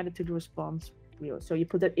engine added to the response wheel. So you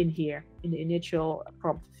put that in here in the initial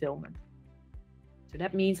prompt fulfillment. So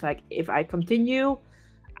that means, like, if I continue,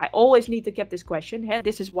 I always need to get this question.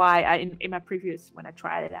 This is why in my previous, when I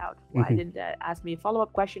tried it out, why I didn't ask me a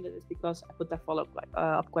follow-up question. It is because I put that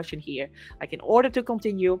follow-up question here. Like, in order to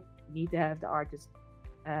continue, you need to have the artist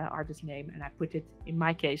name, and I put it, in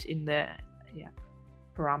my case, in the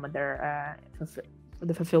parameter,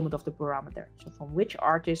 the fulfillment of the parameter. So from which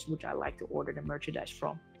artist would I like to order the merchandise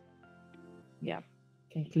from?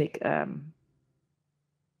 Can click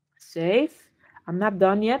save. I'm not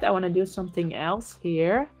done yet. I want to do something else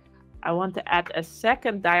here. I want to add a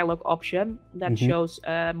second dialog option that shows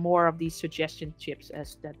more of these suggestion chips,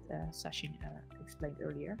 as that Sachin explained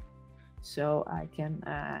earlier. So I can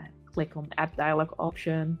click on add dialog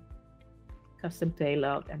option, custom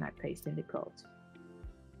payload, and I paste in the code.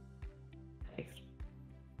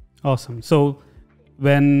 Awesome. So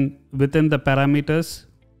when within the parameters,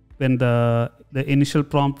 when the initial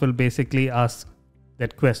prompt will basically ask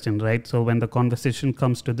that question, right? So when the conversation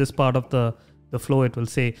comes to this part of the flow, it will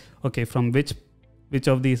say, okay, from which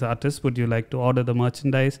of these artists would you like to order the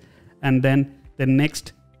merchandise? And then the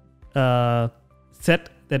next set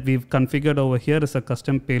that we've configured over here is a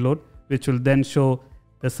custom payload, which will then show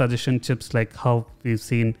the suggestion chips like how we've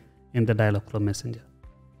seen in the Dialogflow Messenger.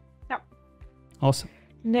 Yeah. Awesome.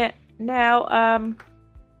 Now,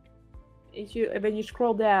 when you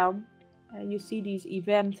scroll down, you see these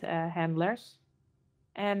event handlers.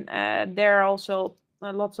 And there are also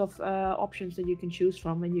lots of options that you can choose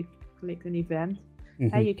from when you click an event.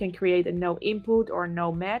 You can create a no input or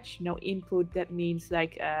no match. No input, that means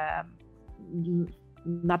like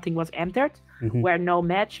nothing was entered. Where no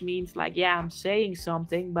match means like, yeah, I'm saying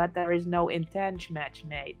something, but there is no intent match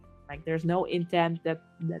made. Like there's no intent that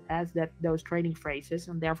has those training phrases,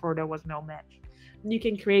 and therefore there was no match. And you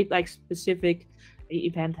can create like specific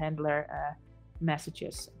event handler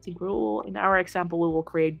messages. I think in our example, we will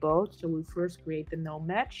create both. So we first create the no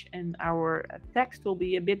match, and our text will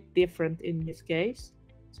be a bit different in this case.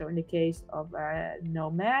 So in the case of no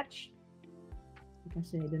match, you can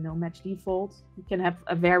say the no match default. You can have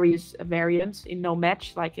a variants in no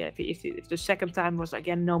match. Like if the second time was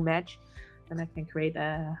again no match, then I can create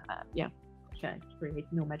create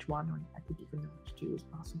no match 1, or I think even no match 2 is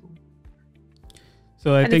possible.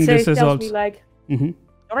 So I think this is also me like,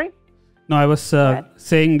 sorry. No, I was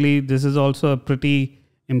saying, Lee, this is also a pretty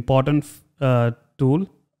important tool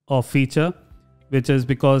or feature, which is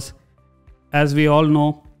because, as we all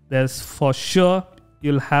know, there's for sure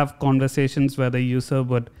you'll have conversations where the user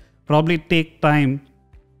would probably take time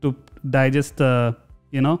to digest the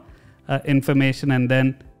information, and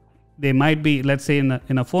then they might be, let's say in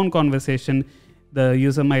a phone conversation, the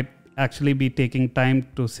user might actually be taking time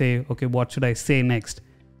to say, okay, what should I say next?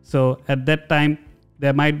 So at that time,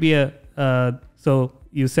 there might be so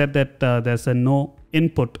you said that there's a no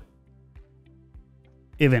input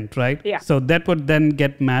event, right? Yeah. So that would then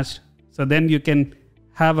get matched. So then you can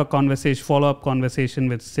have a follow-up conversation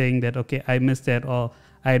with saying that, okay, I missed that, or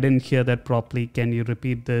I didn't hear that properly. Can you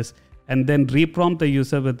repeat this? And then reprompt the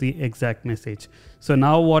user with the exact message. So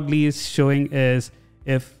now what Lee is showing is,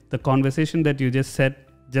 if the conversation that you just said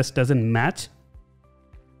just doesn't match,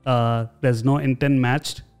 there's no intent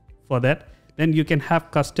matched for that, then you can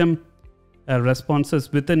have custom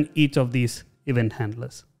responses within each of these event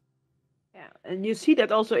handlers. Yeah, and you see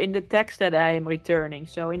that also in the text that I am returning.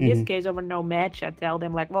 So in this case of a no match, I tell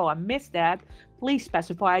them like, well, I missed that. Please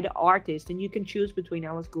specify the artist, and you can choose between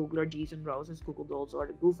Alice Googler, G's and Roses, Google Dolls, or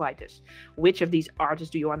the Foo Fighters. Which of these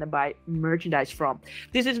artists do you want to buy merchandise from?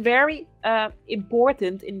 This is very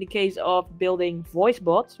important in the case of building voice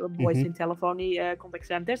bots or voice in telephony contact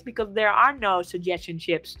centers, because there are no suggestion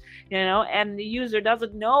chips, and the user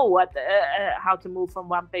doesn't know what how to move from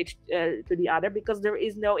one page to the other, because there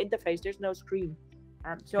is no interface, there's no screen.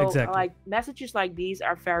 Like messages like these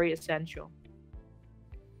are very essential.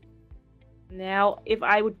 Now, if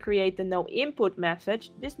I would create the no input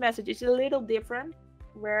message, this message is a little different,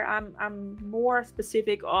 where I'm more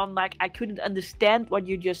specific on like, I couldn't understand what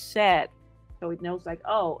you just said. So it knows like,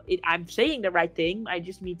 oh, I'm saying the right thing. I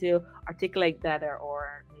just need to articulate better,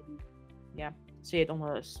 or maybe, say it on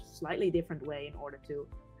a slightly different way in order to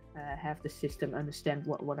have the system understand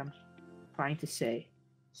what I'm trying to say.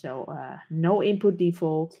 So no input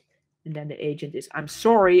default, and then the agent is, I'm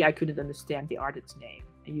sorry, I couldn't understand the artist's name.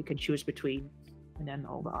 And you can choose between, and then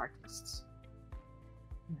all the artists.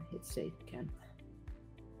 And I hit save again.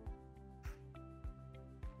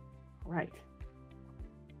 All right.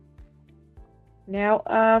 Now,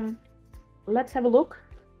 let's have a look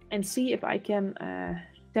and see if I can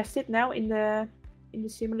test it now in the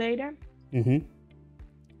simulator. I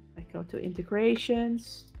go to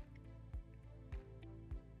integrations.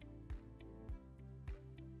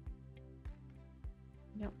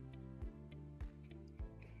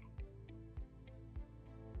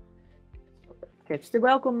 It's the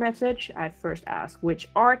welcome message. I first ask which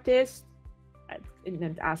artist, and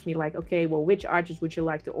then ask me like, okay, well, which artist would you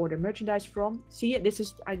like to order merchandise from? See,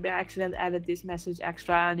 I by accident added this message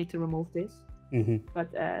extra. I need to remove this.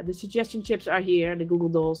 But the suggestion chips are here: the Google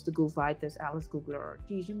Dolls, the Foo Fighters, Alice Googler, or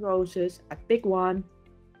G's and Roses. I pick one,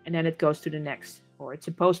 and then it goes to the next, or it's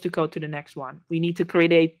supposed to go to the next one. We need to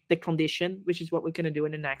create the condition, which is what we're going to do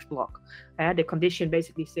in the next block. The condition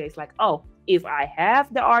basically says like, oh, if I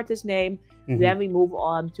have the artist name, then we move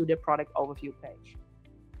on to the product overview page.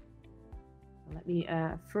 Let me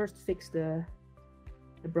first fix the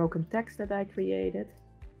broken text that I created.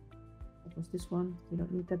 What was this one? We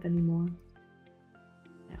don't need that anymore.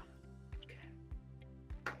 Yeah.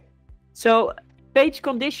 Okay. So page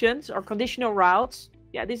conditions or conditional routes.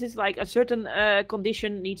 Yeah, this is like a certain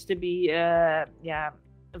condition needs to be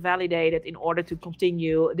validated in order to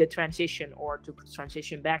continue the transition, or to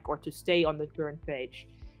transition back, or to stay on the current page.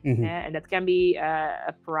 And that can be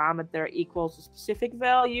a parameter equals a specific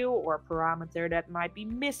value, or a parameter that might be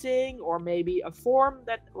missing, or maybe a form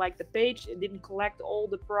that, like the page, it didn't collect all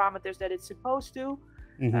the parameters that it's supposed to.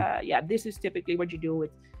 This is typically what you do with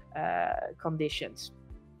conditions.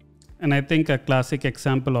 And I think a classic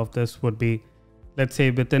example of this would be, let's say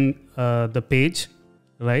within the page,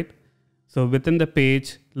 right? So within the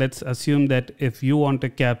page, let's assume that if you want to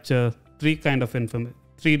capture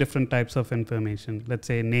three different types of information, let's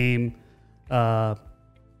say name,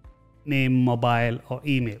 name, mobile, or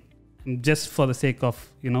email, just for the sake of,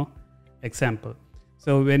 example.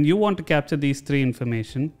 So when you want to capture these three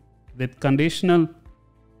information with conditional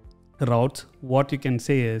routes, what you can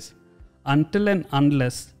say is, until and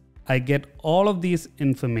unless I get all of these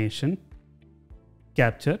information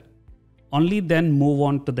captured, only then move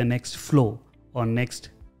on to the next flow or next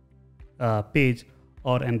page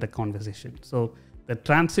or end the conversation. So the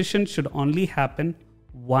transition should only happen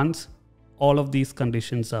once all of these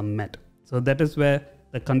conditions are met. So that is where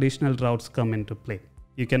the conditional routes come into play.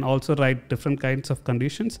 You can also write different kinds of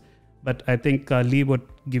conditions, but I think Lee would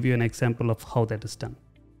give you an example of how that is done.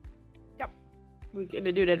 Yep, we're going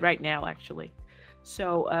to do that right now, actually.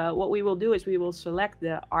 So what we will do is we will select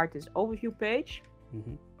the artist overview page.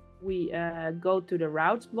 Mm-hmm. We go to the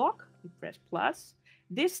routes block, we press plus.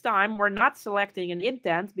 This time we're not selecting an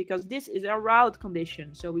intent because this is a route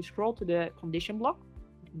condition. So we scroll to the condition block,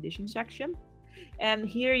 condition section. And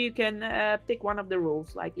here you can pick one of the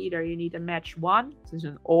rules, like either you need a match one, this is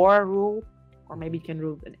an or rule, or maybe you can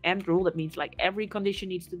rule an and rule. That means like every condition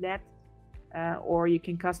needs to that, or you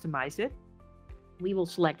can customize it. We will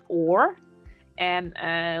select or, and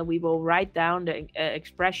we will write down the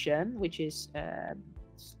expression, which is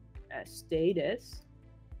status.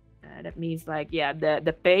 That means like, yeah,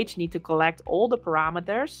 the page need to collect all the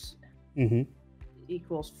parameters. Mm-hmm.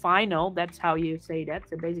 Equals final. That's how you say that.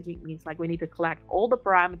 So basically it means like we need to collect all the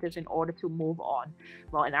parameters in order to move on.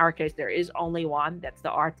 Well, in our case there is only one, that's the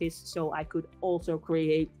artist. So I could also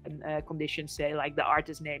create a condition, say like the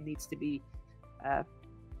artist name needs to be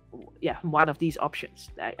one of these options.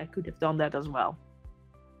 I could have done that as well.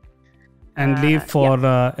 And leave for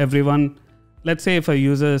everyone, let's say if a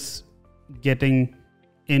user is getting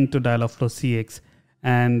into Dialogflow CX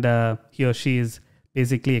and he or she is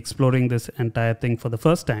basically exploring this entire thing for the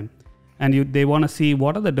first time, and they want to see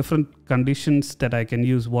what are the different conditions that I can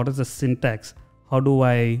use, what is the syntax, how do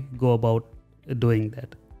I go about doing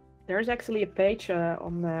that? There's actually a page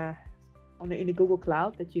in the Google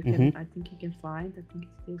Cloud that you can, I think you can find. I think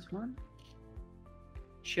it's this one.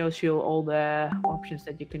 Shows you all the options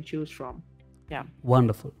that you can choose from. Yeah.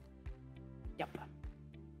 Wonderful. Yep.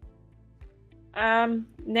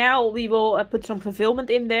 Now we will put some fulfillment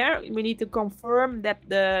in there. We need to confirm that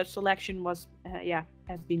the selection was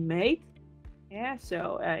has been made. Yeah,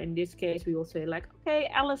 so in this case we will say like, okay,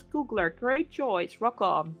 Alice Googler, great choice, rock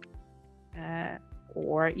on.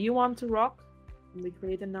 Or you want to rock. We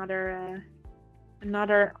create another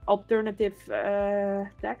alternative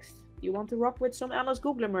text. You want to rock with some Alice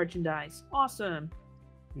Googler merchandise. Awesome.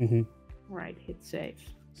 Mm-hmm. All right, hit save.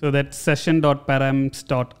 So that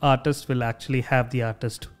session.params.artist will actually have the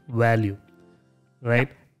artist value, right?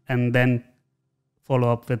 Yeah. And then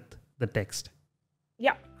follow up with the text.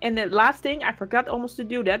 Yeah, and the last thing, I forgot almost to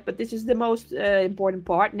do that, but this is the most important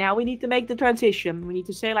part. Now we need to make the transition. We need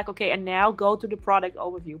to say like, okay, and now go to the product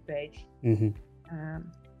overview page. Mm-hmm.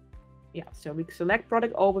 So we select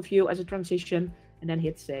product overview as a transition and then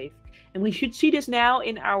hit save. And we should see this now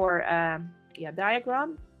in our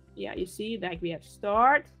diagram. Yeah, you see, like we have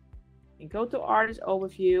start and go to artist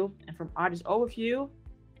overview, and from artist overview,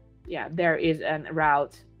 there is a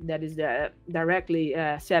route that is directly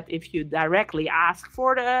set if you directly ask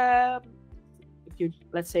for the.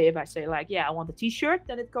 Let's say if I say like, I want a T-shirt,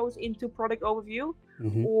 then it goes into product overview,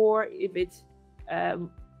 or if it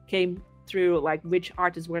came through like which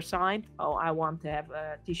artists were signed. Oh, I want to have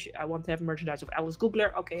a T-shirt. I want to have merchandise of Alice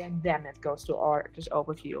Googler. Okay, and then it goes to artist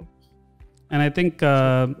overview. And I think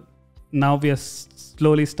now we are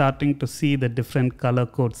slowly starting to see the different color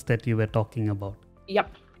codes that you were talking about.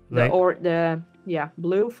 Yep. Right?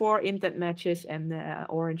 Blue for intent matches and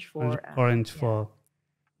orange for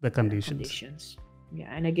the conditions. Yeah,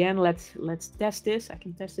 and again, let's test this. I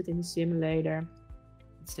can test it in the simulator.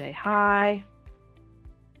 Let's say hi.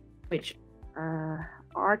 Which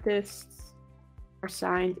artists are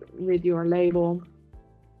signed with your label?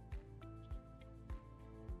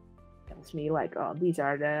 Tells me like, oh, these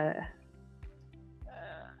are the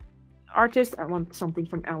artists. I want something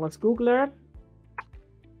from Alice Googler.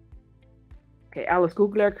 Okay, Alice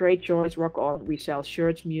Googler, great choice, rock on. We sell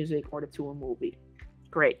shirts, music, or the tour movie.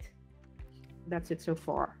 Great. That's it so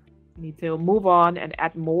far. We need to move on and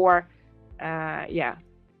add more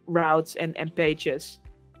routes and pages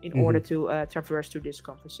in order to traverse through this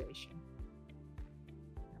conversation.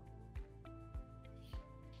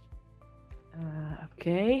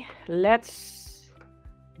 Okay, let's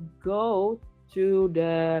go to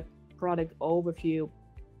the product overview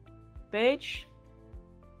page.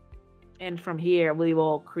 And from here, we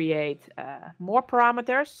will create more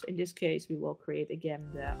parameters. In this case, we will create again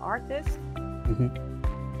the artist.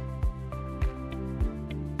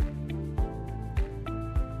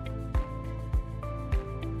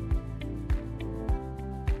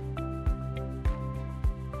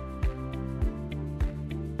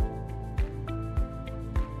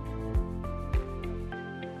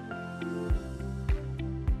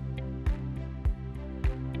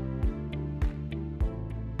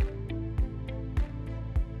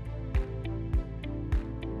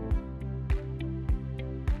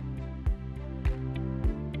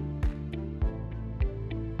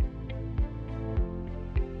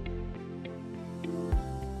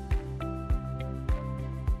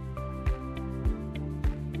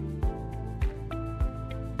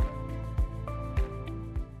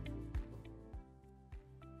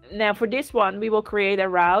 now for this one, we will create a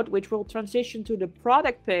route which will transition to the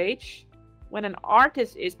product page when an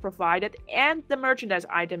artist is provided and the merchandise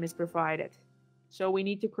item is provided. So we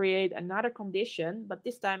need to create another condition, but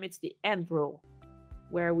this time it's the end rule,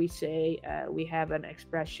 where we say we have an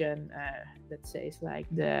expression that says like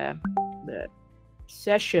the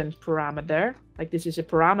session parameter, like this is a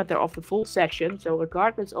parameter of the full session. So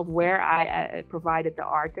regardless of where I provided the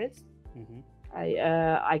artist,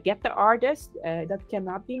 I get the artist. That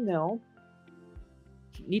cannot be null.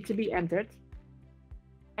 It needs to be entered.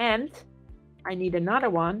 And I need another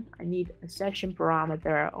one. I need a session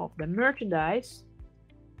parameter of the merchandise.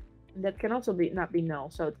 And that can also not be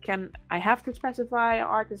null. So I have to specify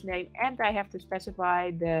artist name and I have to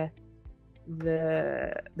specify the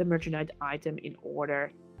merchandise item in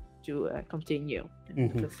order to continue.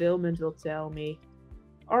 And fulfillment will tell me,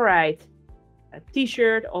 all right, a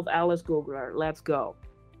t-shirt of Alice Googler, let's go.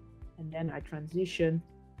 And then I transition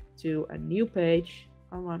to a new page.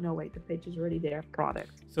 Oh no, wait, the page is already there,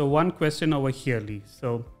 product. So one question over here, Lee.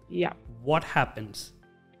 So yeah, what happens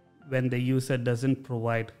when the user doesn't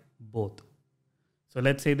provide both? So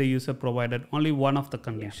let's say the user provided only one of the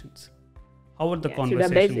conditions. How would the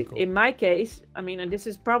conversation go? In my case, I mean, and this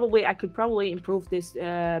is probably, I could probably improve this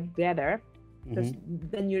better, because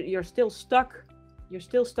then you're still stuck. You're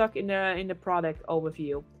still stuck in the product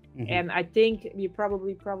overview. And I think we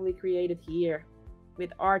probably created here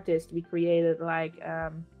with artists, we created like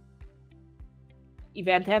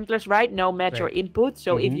event handlers, right? No match or input.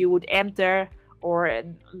 So if you would enter, or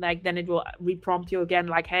like, then it will reprompt you again,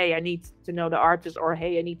 like, hey, I need to know the artist, or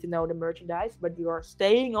hey, I need to know the merchandise. But you are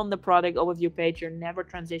staying on the product overview page. You're never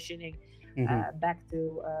transitioning back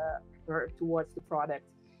to towards the product.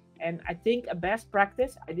 And I think a best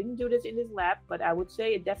practice, I didn't do this in this lab, but I would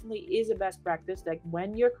say it definitely is a best practice. Like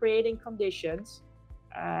when you're creating conditions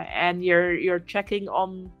and you're checking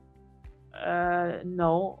on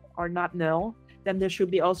null or not null, then there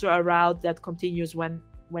should be also a route that continues when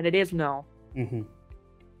it is null.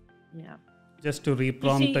 Yeah. Just to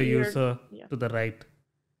reprompt the user to the right,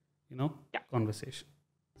 conversation.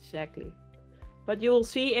 Exactly. But you will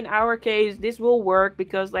see in our case, this will work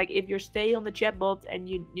because like if you stay on the chatbot and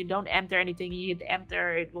you don't enter anything, you hit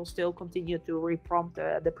enter, it will still continue to reprompt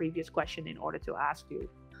the previous question in order to ask you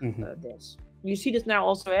this. You see this now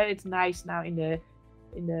also, it's nice now in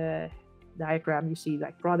the diagram, you see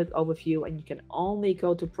like product overview, and you can only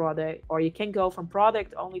go to product, or you can go from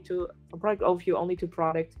product overview only to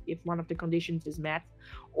product if one of the conditions is met,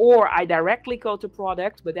 or I directly go to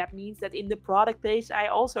product, but that means that in the product page I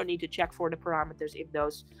also need to check for the parameters if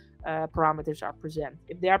those parameters are present.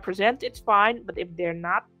 If they are present, it's fine, but if they're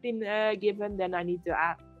not been given, then I need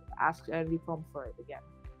to ask and reprompt for it again.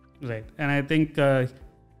 Right. And I think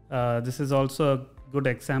this is also a good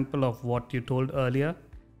example of what you told earlier.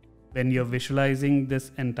 When you're visualizing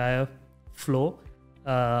this entire flow,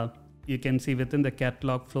 you can see within the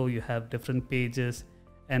catalog flow, you have different pages,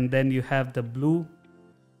 and then you have the blue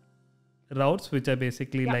routes, which are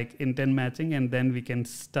basically like intent matching. And then we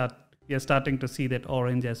are starting to see that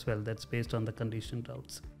orange as well. That's based on the condition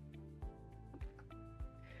routes.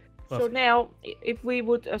 Perfect. So now if we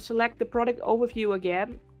would select the product overview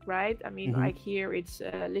again, right? I mean, like here it's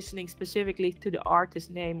listening specifically to the artist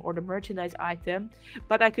name or the merchandise item,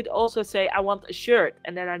 but I could also say I want a shirt,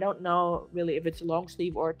 and then I don't know really if it's a long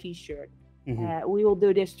sleeve or a t-shirt. We will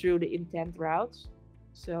do this through the intent routes.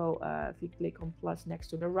 So if you click on plus next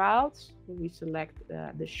to the routes, we select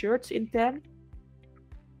the shirts intent.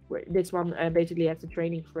 Where this one basically has the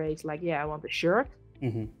training phrase like, yeah, I want a shirt.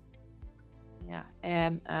 Yeah,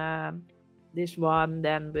 and this one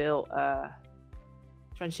then will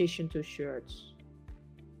transition to shirts.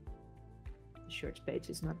 The shirts page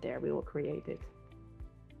is not there, we will create it.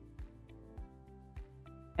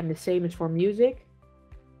 And the same is for music.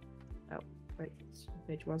 Oh, right, this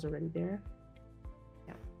page was already there.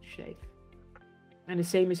 Yeah, save. And the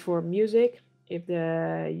same is for music. If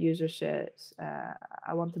the user says,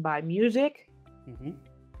 I want to buy music,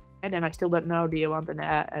 and then I still don't know, do you want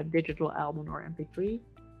a digital album or MP3?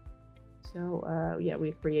 So yeah,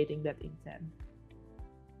 we're creating that intent.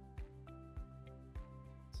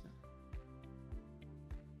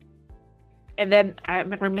 And then I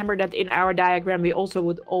remember that in our diagram, we also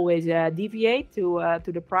would always deviate to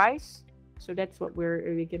the price. So that's what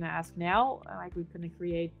we're gonna ask now. Like we're gonna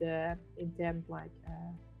create the intent, like,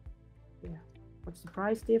 yeah, what's the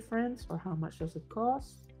price difference, or how much does it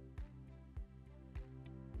cost?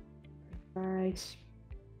 Price.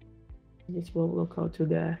 This will go to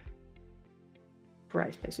the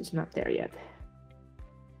price page. It's not there yet.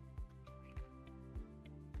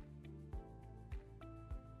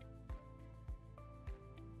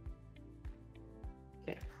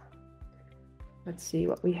 Let's see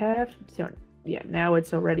what we have. So yeah, now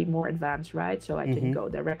it's already more advanced, right? So I can go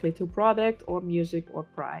directly to product or music or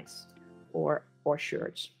price or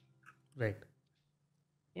shirts. Right.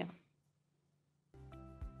 Yeah.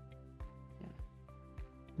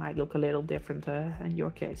 Might look a little different in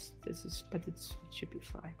your case. But it should be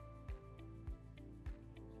fine.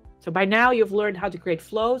 So by now you've learned how to create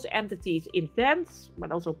flows, entities, intents,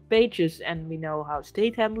 but also pages, and we know how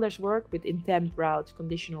state handlers work with intent routes,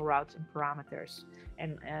 conditional routes, and parameters.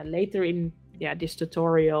 And later in this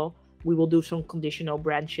tutorial, we will do some conditional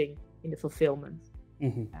branching in the fulfillment.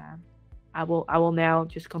 I will now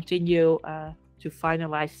just continue to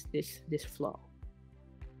finalize this flow.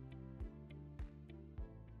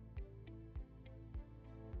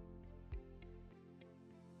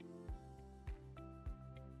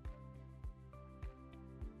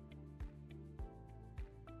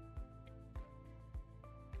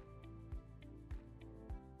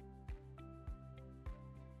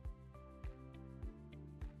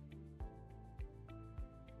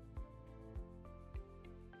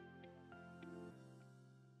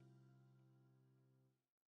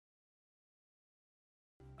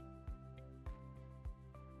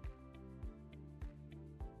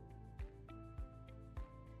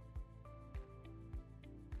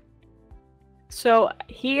 So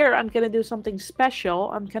here I'm going to do something special.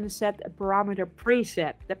 I'm going to set a parameter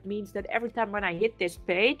preset. That means that every time when I hit this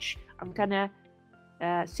page, I'm going to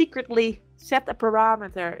secretly set a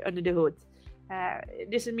parameter under the hood.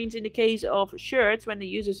 This means in the case of shirts, when the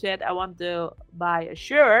user said, I want to buy a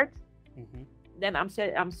shirt, then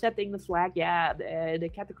I'm setting the flag, the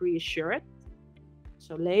category is shirt.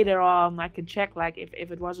 So later on, I can check like if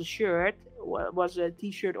it was a shirt, was a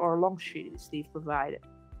t-shirt or a long sleeve provided.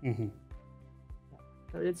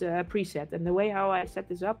 So it's a preset. And the way how I set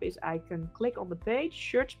this up is I can click on the page,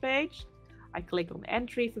 shirts page. I click on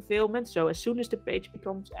entry fulfillment. So as soon as the page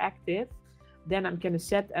becomes active, then I'm going to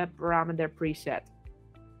set a parameter preset.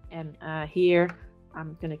 And here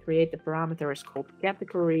I'm going to create the parameter is called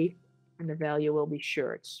category, and the value will be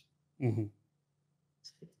shirts.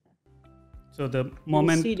 So the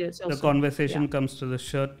moment the conversation comes to the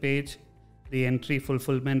shirt page, the entry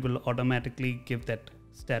fulfillment will automatically give that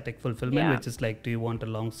static fulfillment, which is like, do you want a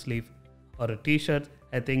long sleeve or a t-shirt?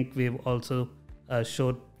 I think we've also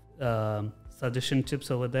showed suggestion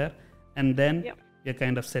chips over there, and then you're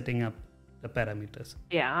kind of setting up the parameters.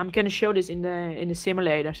 Yeah, I'm going to show this in the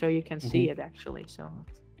simulator so you can see it actually. So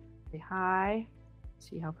say hi,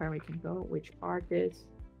 see how far we can go, which part is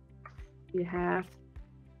you have.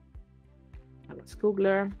 Let's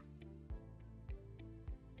Googler.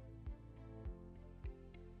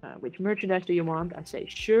 Which merchandise do you want? I say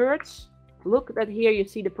shirts. Look that here you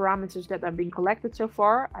see the parameters that have been collected so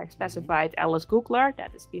far. I specified Alice Googler,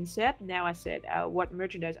 that has been set. Now I said, what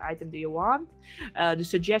merchandise item do you want? The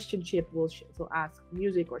suggestion chip will ask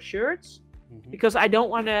music or shirts. Because I don't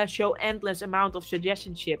want to show endless amount of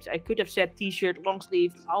suggestion chips. I could have said t-shirt, long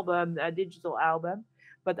sleeve, album, digital album.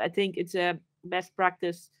 But I think it's a best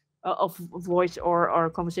practice of voice or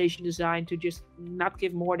conversation design to just not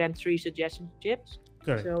give more than 3 suggestion chips.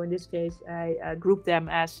 Correct. So in this case, I group them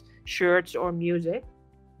as shirts or music,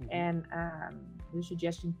 and the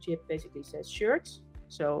suggestion chip basically says shirts.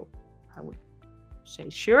 So I would say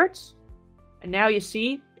shirts, and now you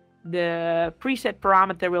see the preset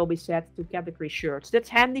parameter will be set to category shirts. That's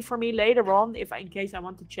handy for me later on in case I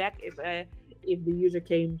want to check if the user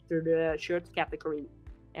came to the shirts category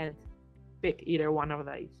and pick either one of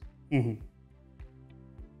these.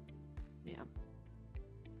 Yeah.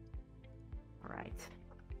 All right.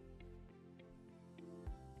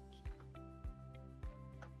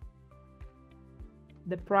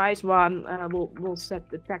 The price one we'll set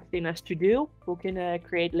the text in as to do. We can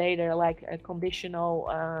create later like a conditional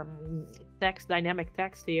text, dynamic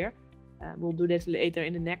text here. We'll do this later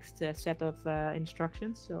in the next set of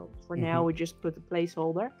instructions. So for now, we just put a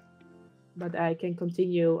placeholder, but I can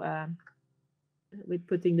continue with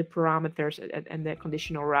putting the parameters and the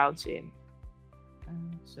conditional routes in.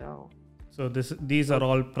 So these are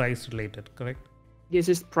all price related, correct? This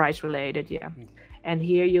is price related, yeah. And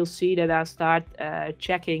here you'll see that I start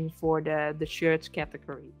checking for the shirts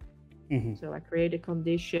category. So I create a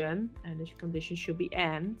condition, and this condition should be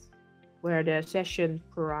end, where the session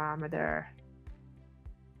parameter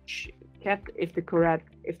if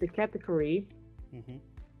the category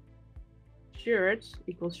shirts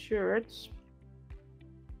equals shirts,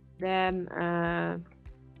 then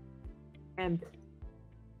and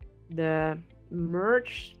the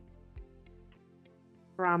merge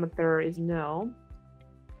parameter is null.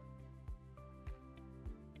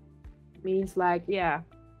 Means like, yeah,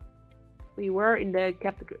 we were in the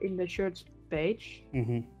category in the shirts page.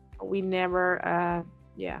 Mm-hmm. We never,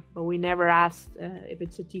 but we never asked if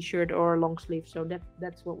it's a t-shirt or a long sleeve. So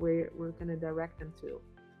that's what we're gonna direct them to.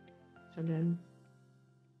 So then,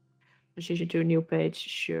 transition to a new page,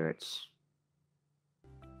 shirts.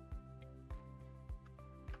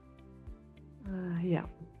 Yeah.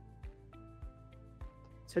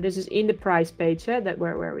 So this is in the price page, that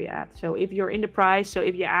where we at. So if you're in the price, so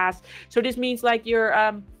if you ask, so this means like you're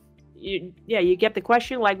you get the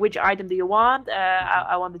question like, which item do you want?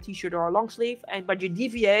 I want the t-shirt or a long sleeve, but you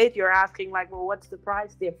deviate. You're asking like, well, what's the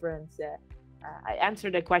price difference? I answer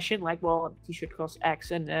the question like, well, t-shirt costs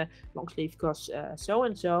X and long sleeve costs so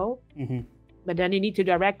and so. Mm-hmm. But then you need to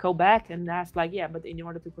go back and ask like, yeah, but in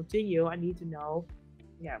order to continue, I need to know,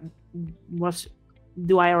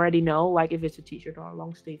 do I already know like if it's a t-shirt or a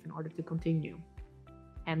long sleeve in order to continue?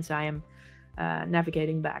 Hence, I am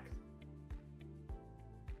navigating back.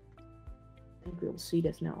 I think we'll see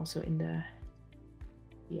this now also in the,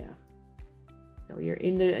 So you're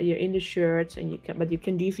in the shirts, and you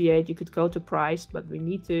can deviate. You could go to price, but we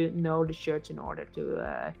need to know the shirts in order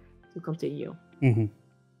to continue. Mm-hmm.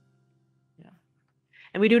 Yeah,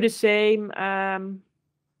 and we do the same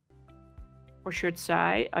for shirt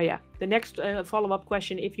size. Oh yeah, the next follow-up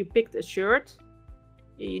question: if you picked a shirt,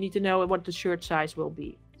 you need to know what the shirt size will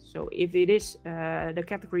be. So if it is the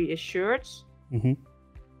category is shirts. Mm-hmm.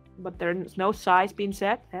 But there's no size being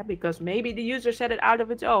set, because maybe the user set it out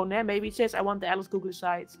of its own. Maybe it says, I want the Alice Googler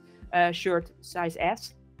size shirt size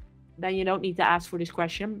S. Then you don't need to ask for this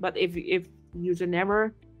question. But if user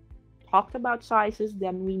never talked about sizes,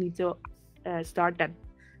 then we need to start that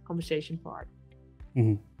conversation part.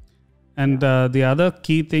 Mm-hmm. And the other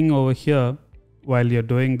key thing over here, while you're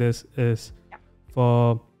doing this, is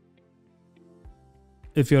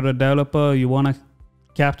if you're a developer, you want to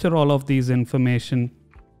capture all of these information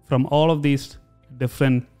from all of these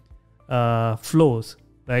different flows,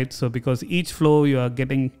 right? So because each flow you are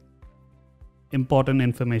getting important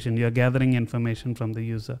information, you're gathering information from the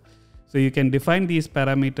user. So you can define these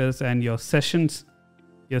parameters, and your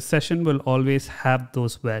session will always have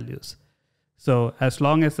those values. So as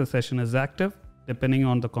long as the session is active, depending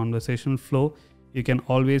on the conversational flow, you can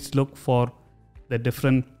always look for the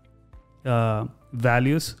different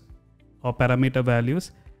values or parameter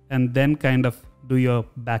values, and then kind of do your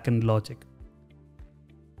backend logic.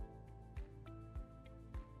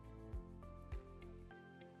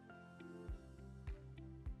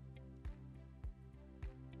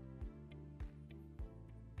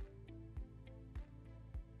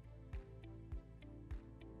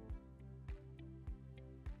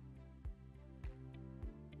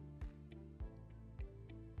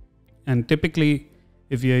 And typically,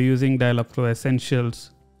 if you're using Dialogflow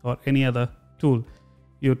Essentials or any other tool,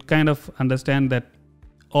 you'd kind of understand that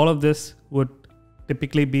all of this would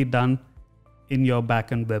typically be done in your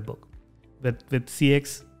backend webhook. With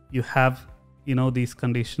CX, you have these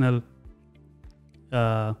conditional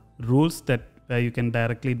rules where you can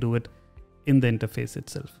directly do it in the interface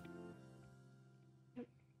itself.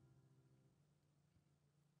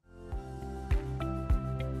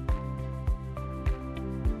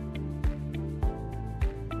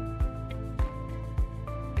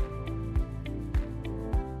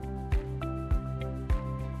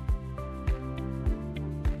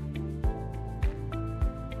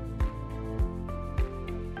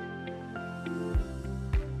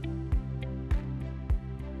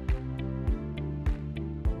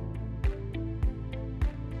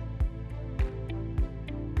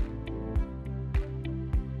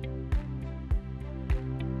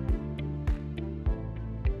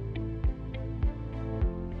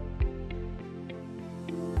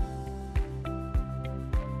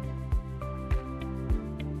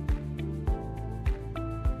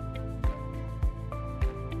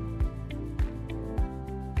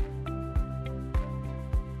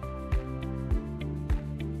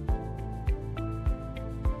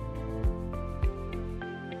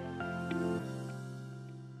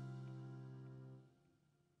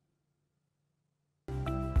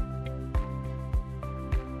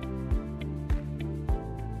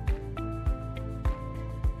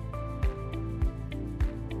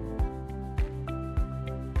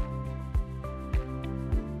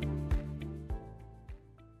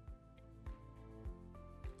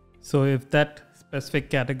 So if that specific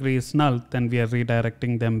category is null, then we are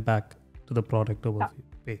redirecting them back to the product overview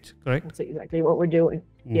page, correct? That's exactly what we're doing.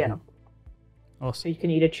 Mm-hmm. Yeah. Awesome. So you can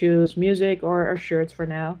either choose music or shirts for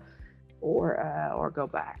now, or go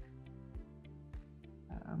back.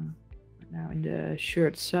 Now in the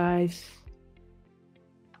shirt size,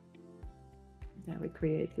 then we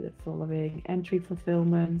create the following entry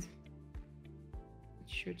fulfillment.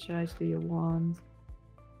 shirt size do you want?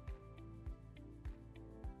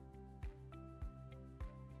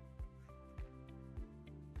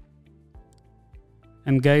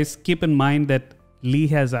 And guys, keep in mind that Lee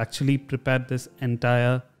has actually prepared this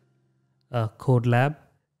entire code lab,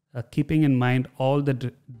 keeping in mind all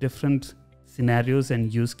the different scenarios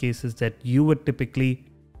and use cases that you would typically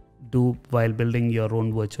do while building your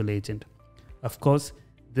own virtual agent. Of course,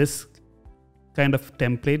 this kind of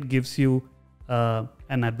template gives you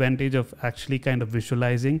an advantage of actually kind of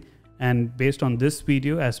visualizing, and based on this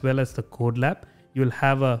video as well as the code lab, you'll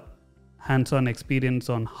have a hands-on experience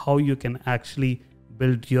on how you can actually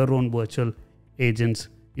build your own virtual agents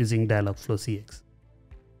using Dialogflow CX.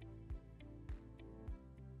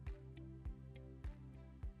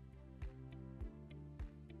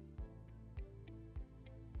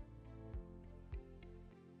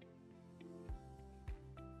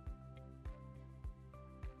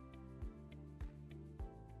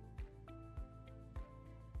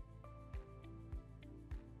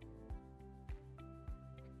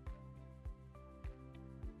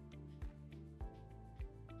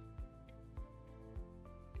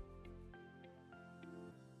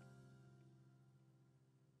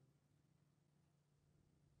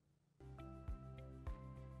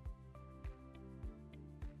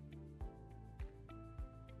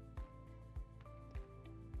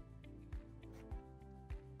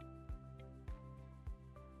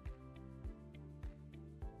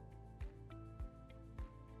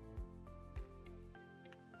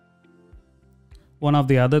 One of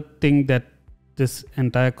the other thing that this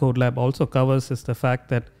entire code lab also covers is the fact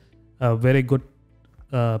that a very good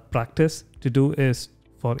practice to do is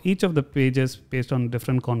for each of the pages based on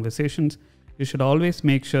different conversations, you should always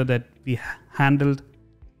make sure that we handled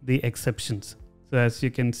the exceptions. So as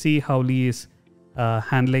you can see how Lee is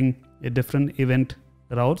handling a different event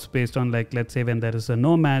routes based on, like, let's say when there is a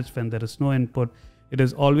no match, when there is no input, it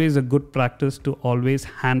is always a good practice to always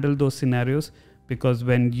handle those scenarios, because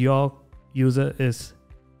when your user is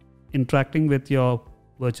interacting with your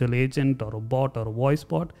virtual agent or a bot or a voice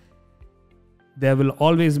bot, there will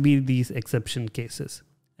always be these exception cases.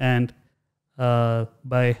 And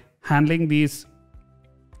by handling these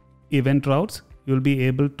event routes, you'll be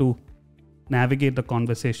able to navigate the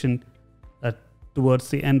conversation towards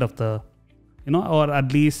the end of the, or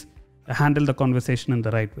at least handle the conversation in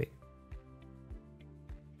the right way.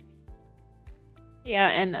 Yeah,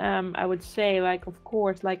 and I would say, like, of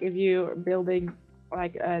course, like if you're building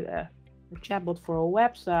like a chatbot for a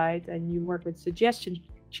website and you work with suggestion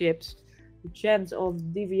chips, the chance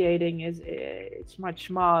of deviating it's much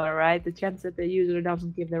smaller, right? The chance that the user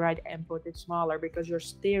doesn't give the right input is smaller because you're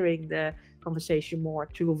steering the conversation more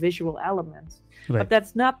to visual elements. Right. But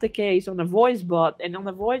that's not the case on a voice bot. And on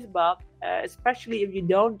a voice bot, especially if you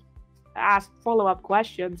don't ask follow-up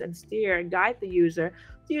questions and steer and guide the user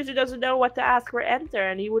doesn't know what to ask or enter,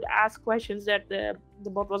 and he would ask questions that the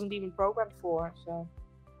bot wasn't even programmed for. So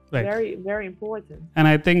right. Very, very important. And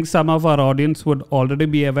I think some of our audience would already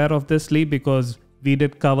be aware of this, Lee, because we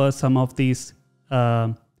did cover some of these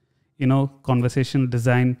conversational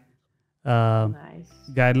design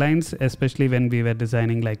guidelines, especially when we were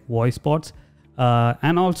designing like voice bots.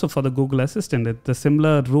 And also for the Google Assistant, the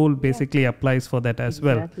similar rule basically applies for that as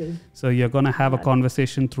well. So you're going to have a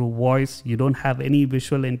conversation through voice. You don't have any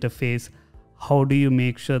visual interface. How do you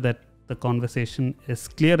make sure that the conversation is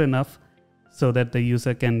clear enough so that the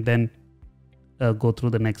user can then go through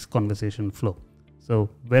the next conversation flow? So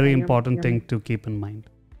very important thing to keep in mind.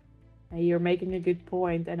 You're making a good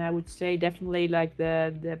point, and I would say definitely like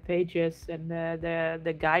the pages and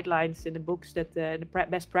the guidelines in the books that the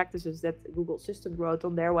best practices that Google Assistant wrote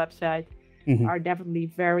on their website are definitely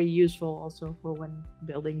very useful also for when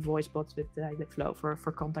building voice bots with Dialogflow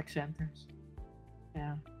for contact centers.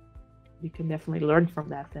 Yeah, you can definitely learn from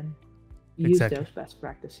that and use those best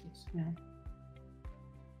practices. Yeah.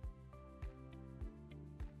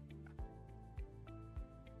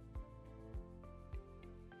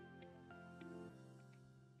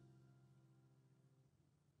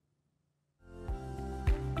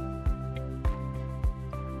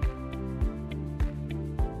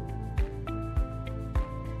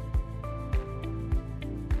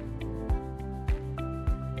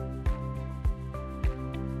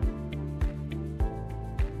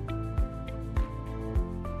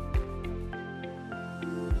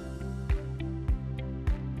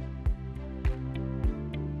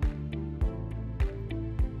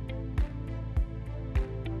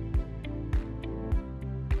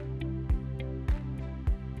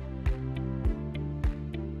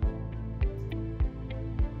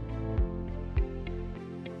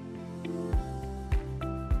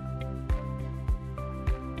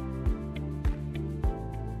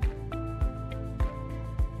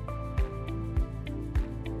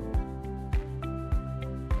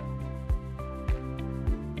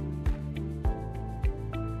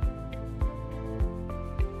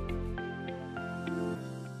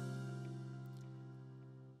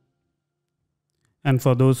 And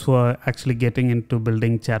for those who are actually getting into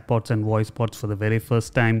building chatbots and voicebots for the very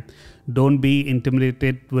first time, don't be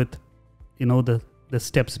intimidated with, the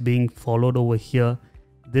steps being followed over here.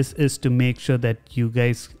 This is to make sure that you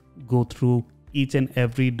guys go through each and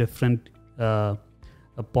every different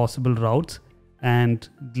possible routes. And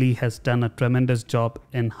Lee has done a tremendous job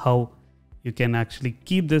in how you can actually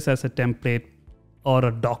keep this as a template or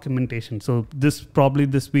a documentation. So this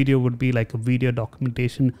video would be like a video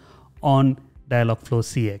documentation on Dialogflow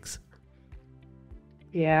CX.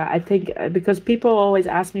 Yeah, I think because people always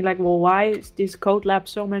ask me like, well, why is this code lab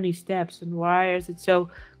so many steps and why is it so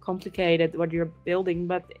complicated what you're building?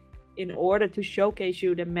 But in order to showcase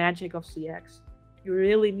you the magic of CX, you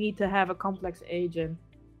really need to have a complex agent.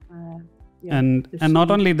 And not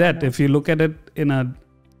only that, if you look at it in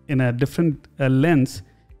a different lens,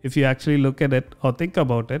 if you actually look at it or think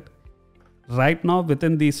about it, right now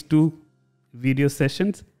within these 2 video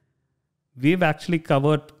sessions, we've actually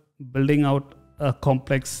covered building out a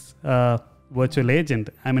complex virtual agent.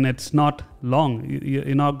 I mean, it's not long.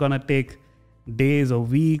 You're not going to take days or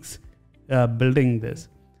weeks building this,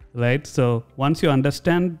 right? So once you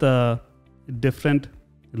understand the different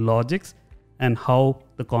logics and how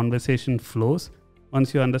the conversation flows,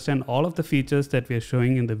 once you understand all of the features that we are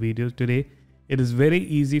showing in the video today, it is very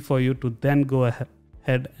easy for you to then go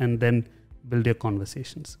ahead and then build your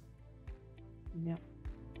conversations. Yeah.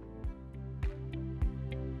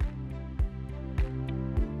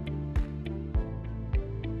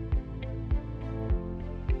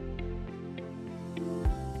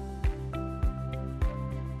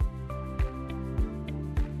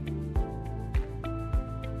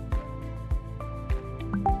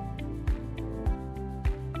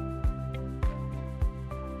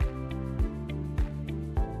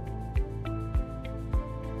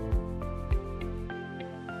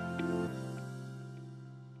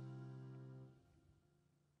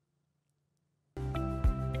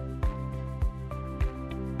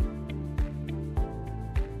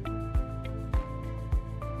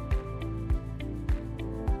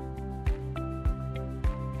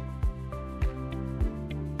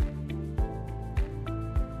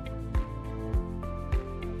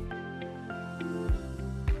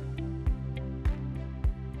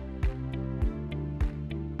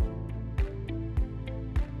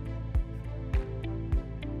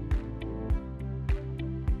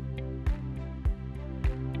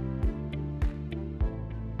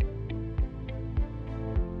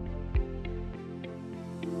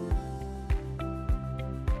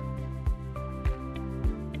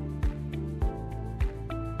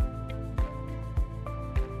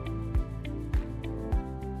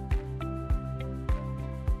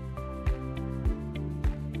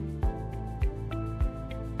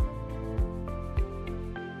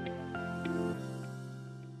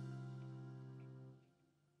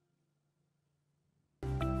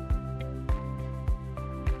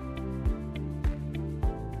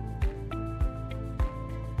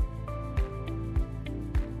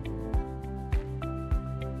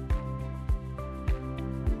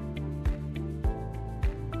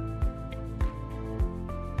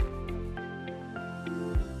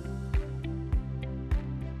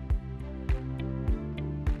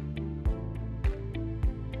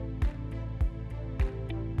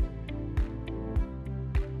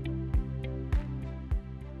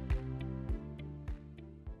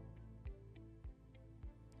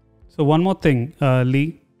 So one more thing,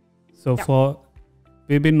 Lee. So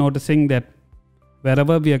we've been noticing that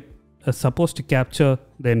wherever we are supposed to capture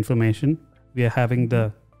the information, we are having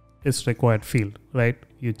the is required field, right?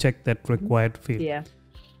 You check that required field.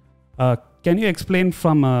 Yeah. Can you explain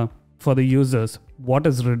for the users what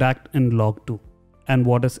is redact in log2 and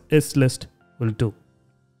what is list will do?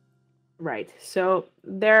 Right. So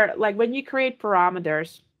there, like when you create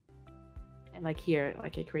parameters, and like here,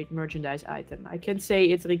 like I create merchandise item, I can say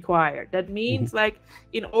it's required. That means like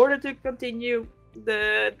in order to continue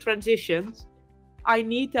the transitions, I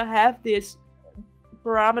need to have this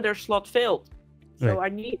parameter slot filled. So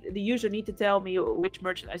right. The user need to tell me which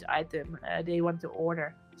merchandise item they want to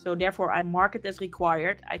order. So therefore I mark it as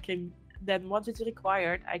required. I can then, once it's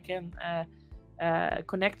required, I can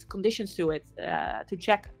connect conditions to it to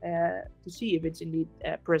check to see if it's indeed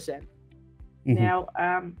present. Now,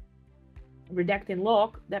 redact in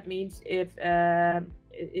log, that means if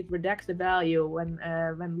it redacts the value when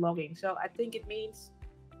logging. So I think it means,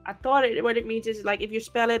 what it means is like if you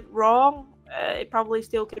spell it wrong, it probably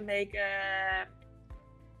still can make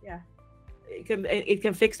it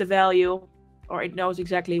can fix the value, or it knows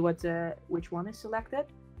exactly what which one is selected.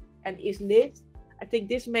 And is list, I think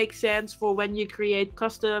this makes sense for when you create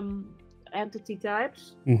custom entity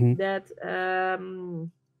types Mm-hmm. that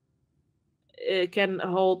can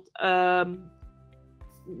hold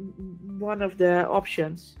one of the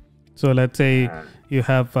options. So let's say you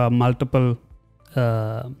have multiple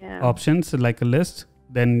Yeah. options, like a list,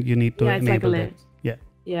 then you need to Yeah, it's like a enable that. list. Yeah.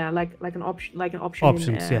 Yeah, like an option, Options,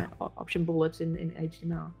 in yeah. option bullets in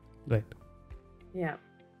HTML. Right. Yeah.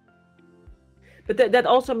 But that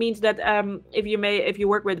also means that if you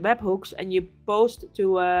work with webhooks and you post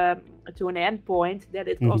to an endpoint, that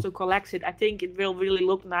it Mm-hmm. also collects it. I think it will really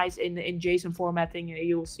look nice in JSON formatting.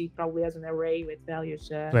 You will see probably as an array with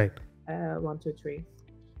values Right. 1, 2, 3.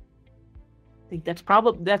 I think that's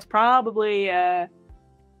probably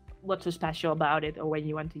what's so special about it, or when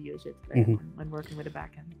you want to use it when working with a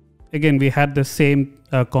backend. Again, we had the same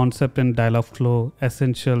concept in Dialogflow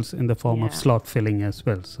Essentials in the form of slot filling as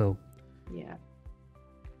well. So yeah.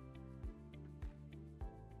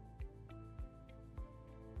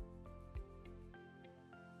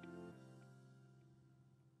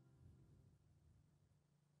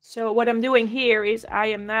 So what I'm doing here is I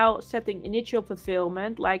am now setting initial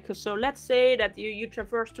fulfillment. So let's say that you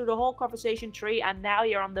traverse through the whole conversation tree, and now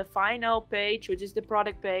you're on the final page, which is the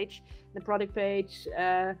product page. The product page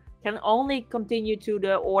can only continue to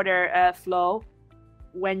the order flow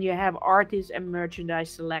when you have artists and merchandise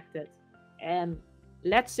selected. And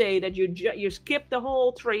let's say that you skip the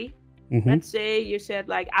whole tree. Let's say you said,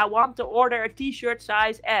 like, I want to order a t-shirt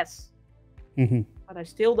size S. But I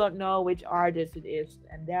still don't know which artist it is,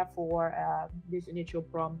 and therefore this initial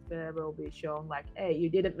prompt will be shown like, hey, you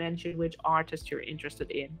didn't mention which artist you're interested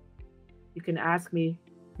in. You can ask me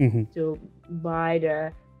to buy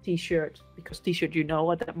the t-shirt, because t-shirt you know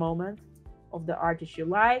at that moment, of the artist you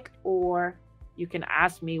like, or you can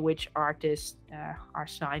ask me which artists are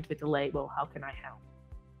signed with the label. How can I help?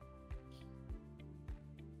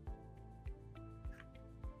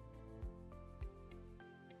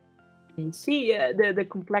 You see the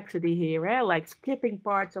complexity here, like skipping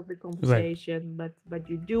parts of the conversation, right. but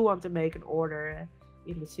you do want to make an order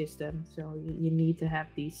in the system, so you need to have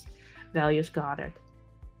these values gathered.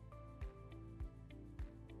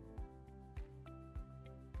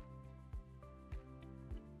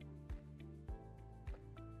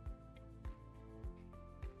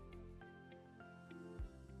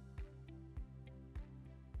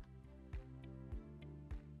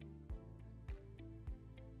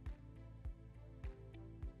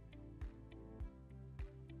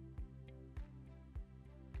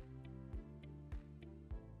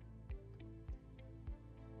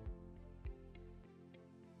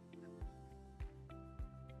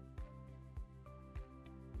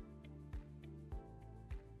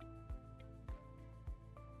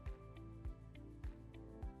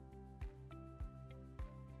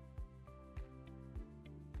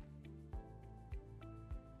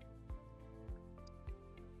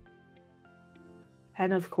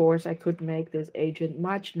 And of course, I could make this agent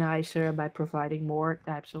much nicer by providing more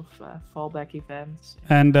types of fallback events.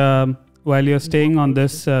 And while you're staying on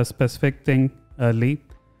this specific thing, Lee,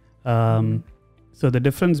 so the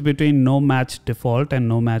difference between no match default and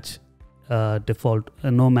no match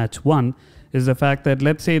no match one is the fact that,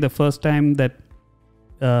 let's say the first time that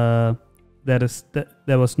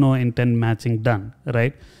there was no intent matching done,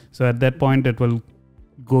 right? So at that point, it will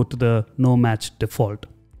go to the no match default,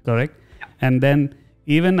 correct? Yeah. And then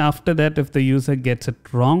even after that, if the user gets it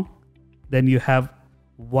wrong, then you have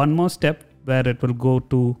one more step where it will go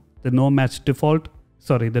to the no match default.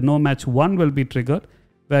 Sorry, the no match one will be triggered,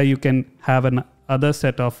 where you can have an other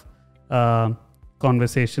set of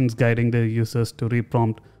conversations guiding the users to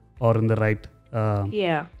reprompt or in the right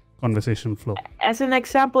conversation flow. As an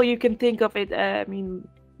example, you can think of it, I mean,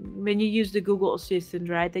 when you use the Google Assistant,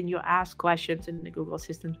 right, and you ask questions and the Google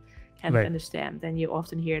Assistant can't understand, then you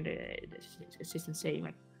often hear the assistant saying,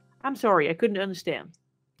 like, I'm sorry, I couldn't understand.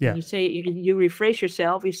 Yeah. You say, you rephrase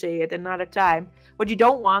yourself, you say it another time. What you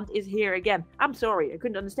don't want is hear again, I'm sorry, I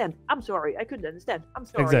couldn't understand. I'm sorry, I couldn't understand. I'm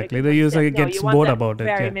sorry. Exactly. The user gets bored about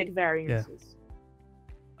it. Make variances. Yeah.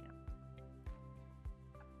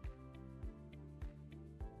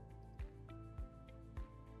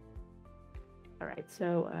 All right,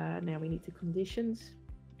 so now we need the conditions.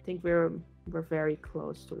 I think we're very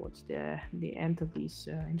close towards the end of these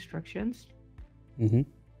instructions.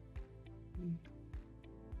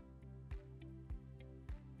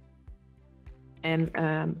 And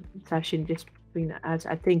actually, just between us,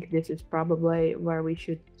 I think this is probably where we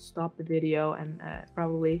should stop the video and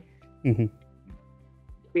probably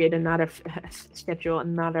create another schedule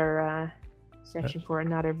another session for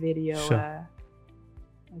another video. Sure.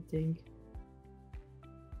 I think.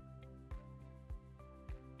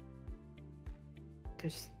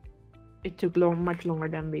 Because it took much longer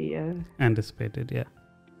than we anticipated. Yeah,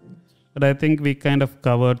 but I think we kind of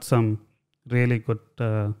covered some really good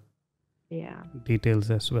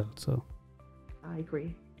details as well. So I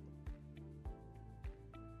agree.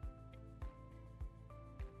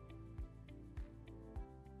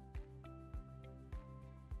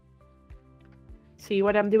 See,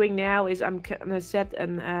 what I'm doing now is I'm gonna set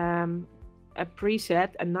a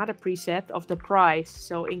preset, another preset of the price.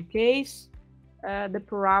 So in case the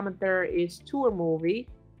parameter is tour movie,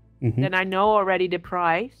 then I know already the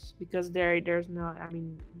price, because there's no, I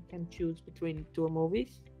mean, you can choose between tour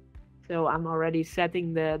movies. So I'm already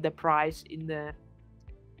setting the price in the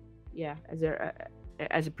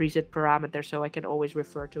as a preset parameter, so I can always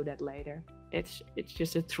refer to that later. It's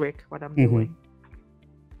just a trick what I'm doing.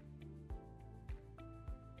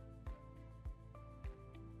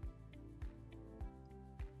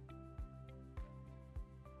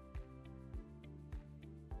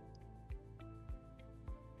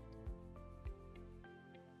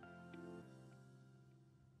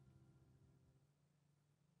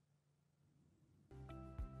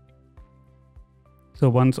 So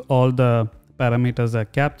once all the parameters are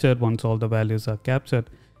captured, once all the values are captured,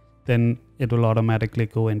 then it will automatically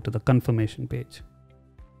go into the confirmation page.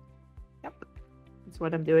 Yep, that's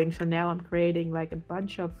what I'm doing. So now I'm creating like a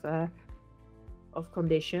bunch of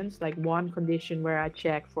conditions, like one condition where I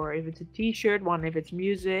check for if it's a t-shirt, one if it's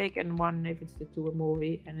music, and one if it's the tour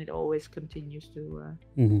movie, and it always continues to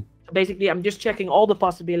so basically I'm just checking all the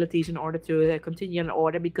possibilities in order to continue an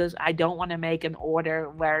order, because I don't want to make an order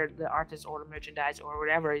where the artist or the merchandise or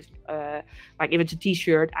whatever is like if it's a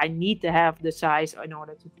t-shirt, I need to have the size in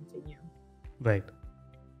order to continue. Right.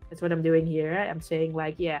 That's what I'm doing here. I'm saying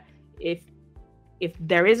like, yeah, if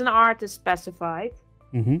there is an artist specified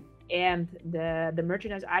and the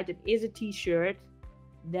merchandise item is a t-shirt,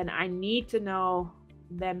 then I need to know,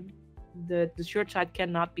 then the shirt size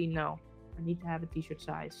cannot be no. I need to have a t-shirt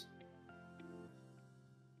size.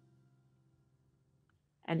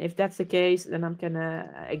 And if that's the case, then I'm gonna,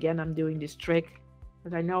 again, I'm doing this trick,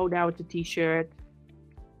 because I know now it's a t-shirt.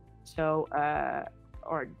 So,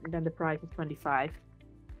 or then the price is 25.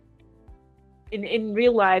 In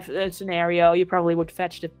real life scenario, you probably would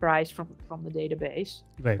fetch the price from the database.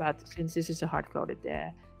 Right. But since this is a hard-coded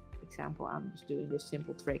example, I'm just doing this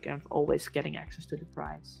simple trick and always getting access to the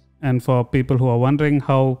price. And for people who are wondering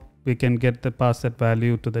how we can pass that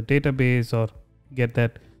value to the database or get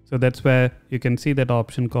that, so that's where you can see that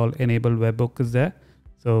option called Enable Webhook is there.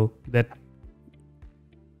 So that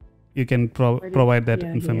you can provide that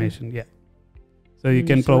information. Yeah. So you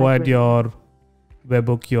can provide your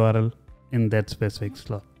webhook URL in that specific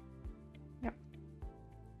slot. Yep.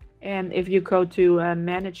 And if you go to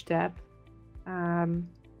Manage tab,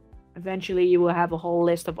 eventually you will have a whole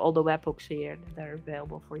list of all the webhooks here that are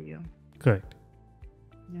available for you. Correct.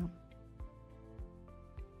 Yeah.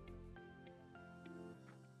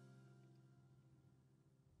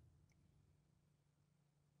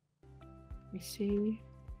 Let me see.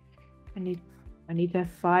 I need to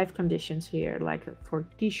have 5 conditions here, like for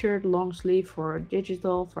t-shirt, long sleeve, for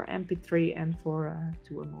digital, for MP3, and for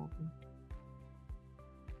tour movie.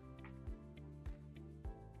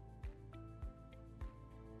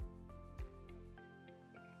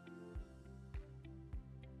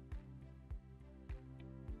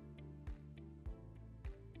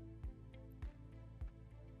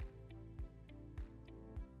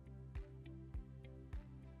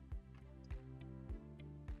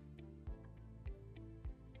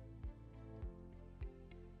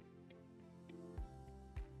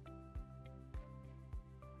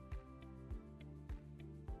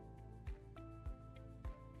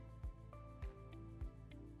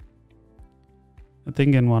 I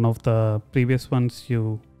think in one of the previous ones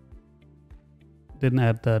you didn't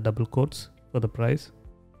add the double quotes for the price.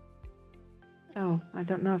 Oh, I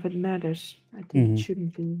don't know if it matters. I think it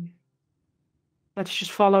shouldn't be. Let's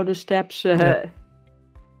just follow the steps. Yeah.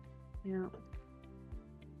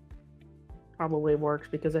 Probably works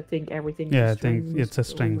because I think everything. Yeah, I think it's a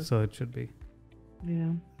string, so it should be.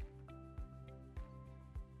 Yeah.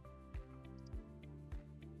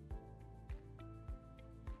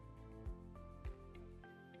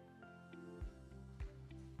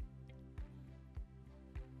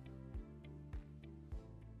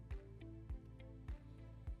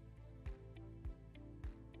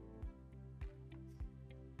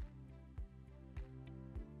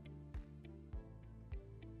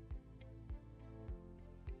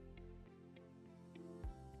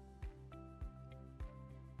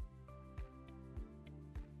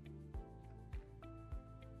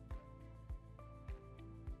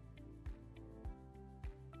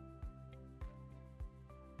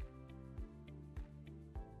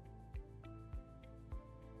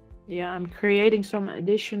 Yeah, I'm creating some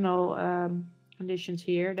additional conditions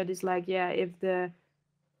here. That is like, yeah, if the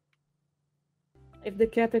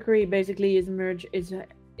category basically is merge is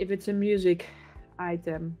if it's a music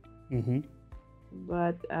item,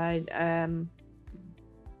 but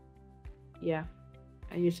yeah,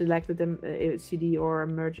 and you selected them a CD or a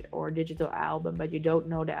merge or digital album, but you don't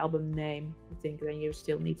know the album name. I think then you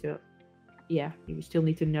still need to, you still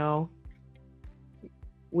need to know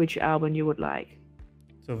which album you would like.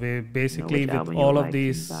 So we basically, with all of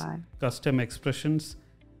these custom expressions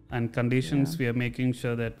and conditions, we are making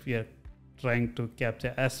sure that we are trying to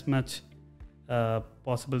capture as much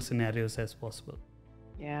possible scenarios as possible.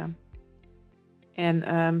 Yeah. And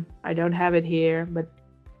I don't have it here, but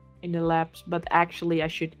in the labs, but actually I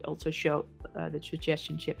should also show the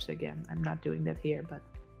suggestion chips again. I'm not doing that here, but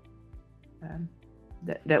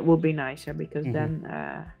that would be nicer, because then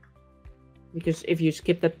because if you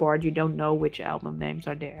skip that part, you don't know which album names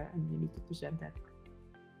are there, and you need to present that.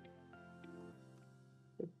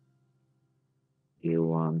 You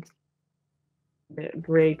want the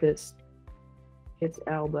greatest hits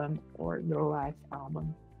album or your life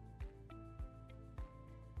album.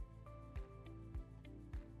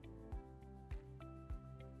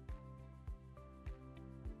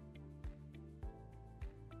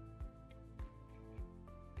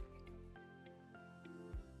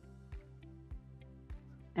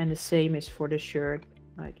 And the same is for the shirt.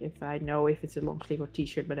 Like if I know if it's a long sleeve or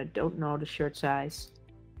t-shirt, but I don't know the shirt size,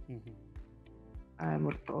 I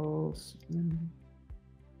would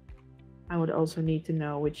also need to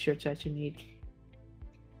know which shirt size you need.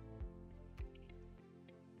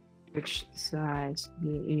 Which size do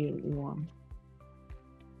you want?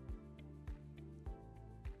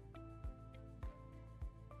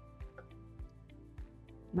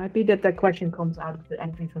 Might be that question comes out of the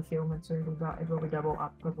entry fulfillment, so it will be double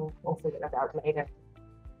up, but we'll figure that out later.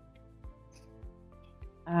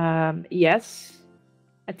 Yes,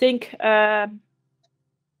 I think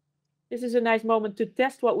this is a nice moment to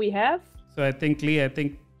test what we have. So I think, Lee,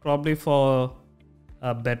 probably for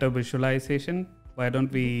a better visualization, why don't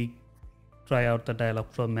we try out the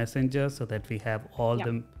Dialogflow Messenger so that we have all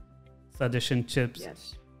the suggestion chips?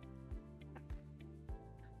 Yes.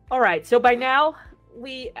 All right, so by now,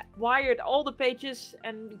 we wired all the pages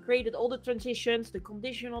and we created all the transitions, the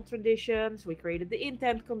conditional transitions, we created the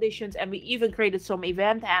intent conditions, and we even created some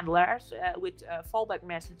event handlers with fallback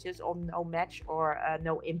messages on no match or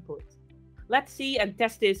no input. Let's see and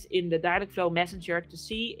test this in the Dialogflow Messenger to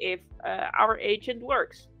see if our agent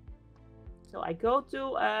works. So I go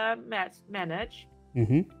to manage,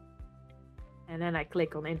 and then I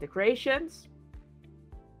click on integrations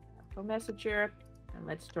for Messenger, and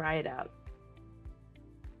let's try it out.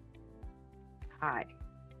 Hi.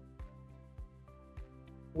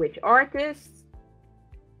 Which artist?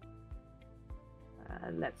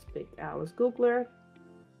 Let's pick Alice Googler.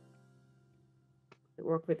 We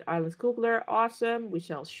work with Alice Googler. Awesome. We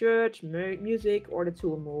sell shirts, music, or the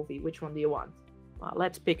tool movie. Which one do you want? Well,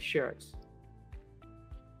 let's pick shirts.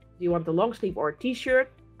 Do you want the long sleeve or a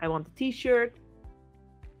t-shirt? I want the t-shirt.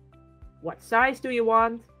 What size do you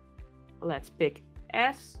want? Let's pick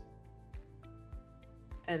S.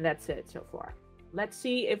 And that's it so far. Let's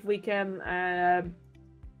see if we can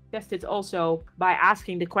test it also by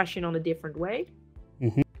asking the question on a different way.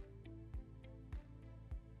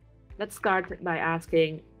 Let's start by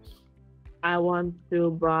asking, I want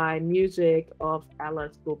to buy music of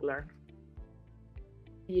Alice Googler.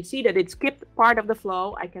 You see that it skipped part of the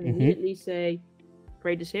flow. I can immediately say,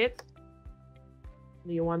 greatest hit.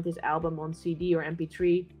 Do you want this album on CD or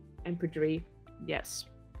MP3? MP3, yes,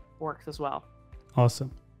 works as well.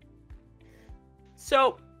 Awesome.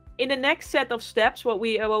 So in the next set of steps, what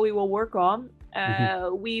we will work on,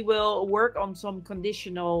 we will work on some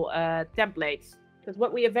conditional templates. Because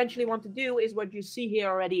what we eventually want to do is what you see here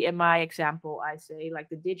already in my example. I say like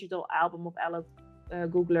the digital album of Alice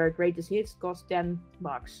Googler greatest hits costs $10.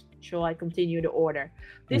 Shall I continue the order?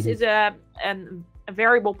 This is a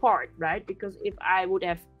variable part, right? Because if I would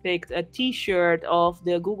have picked a t-shirt of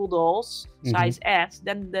the Google Dolls size S,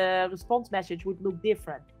 then the response message would look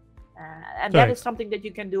different. And that is something that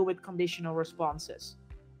you can do with conditional responses.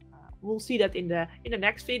 We'll see that in the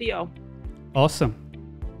next video. Awesome.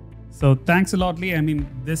 So thanks a lot, Lee. I mean,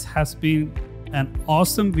 this has been an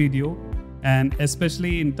awesome video, and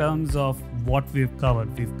especially in terms of what we've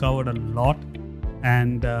covered. We've covered a lot,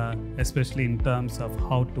 and especially in terms of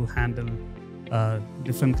how to handle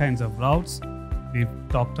different kinds of routes. We've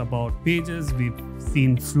talked about pages, we've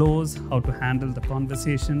seen flows, how to handle the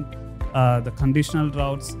conversation, the conditional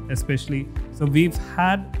routes especially. So we've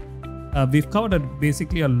covered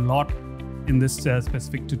basically a lot in this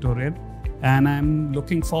specific tutorial, and I'm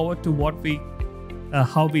looking forward to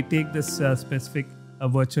how we take this specific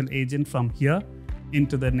virtual agent from here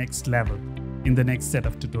into the next level in the next set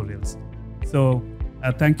of tutorials. So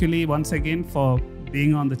thank you, Lee, once again for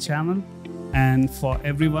being on the channel, and for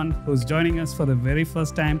everyone who's joining us for the very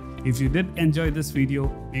first time. If you did enjoy this video,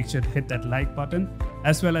 make sure to hit that like button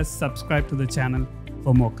as well as subscribe to the channel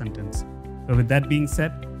for more contents. So with that being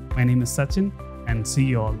said, my name is Sachin, and see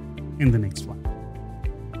you all in the next one.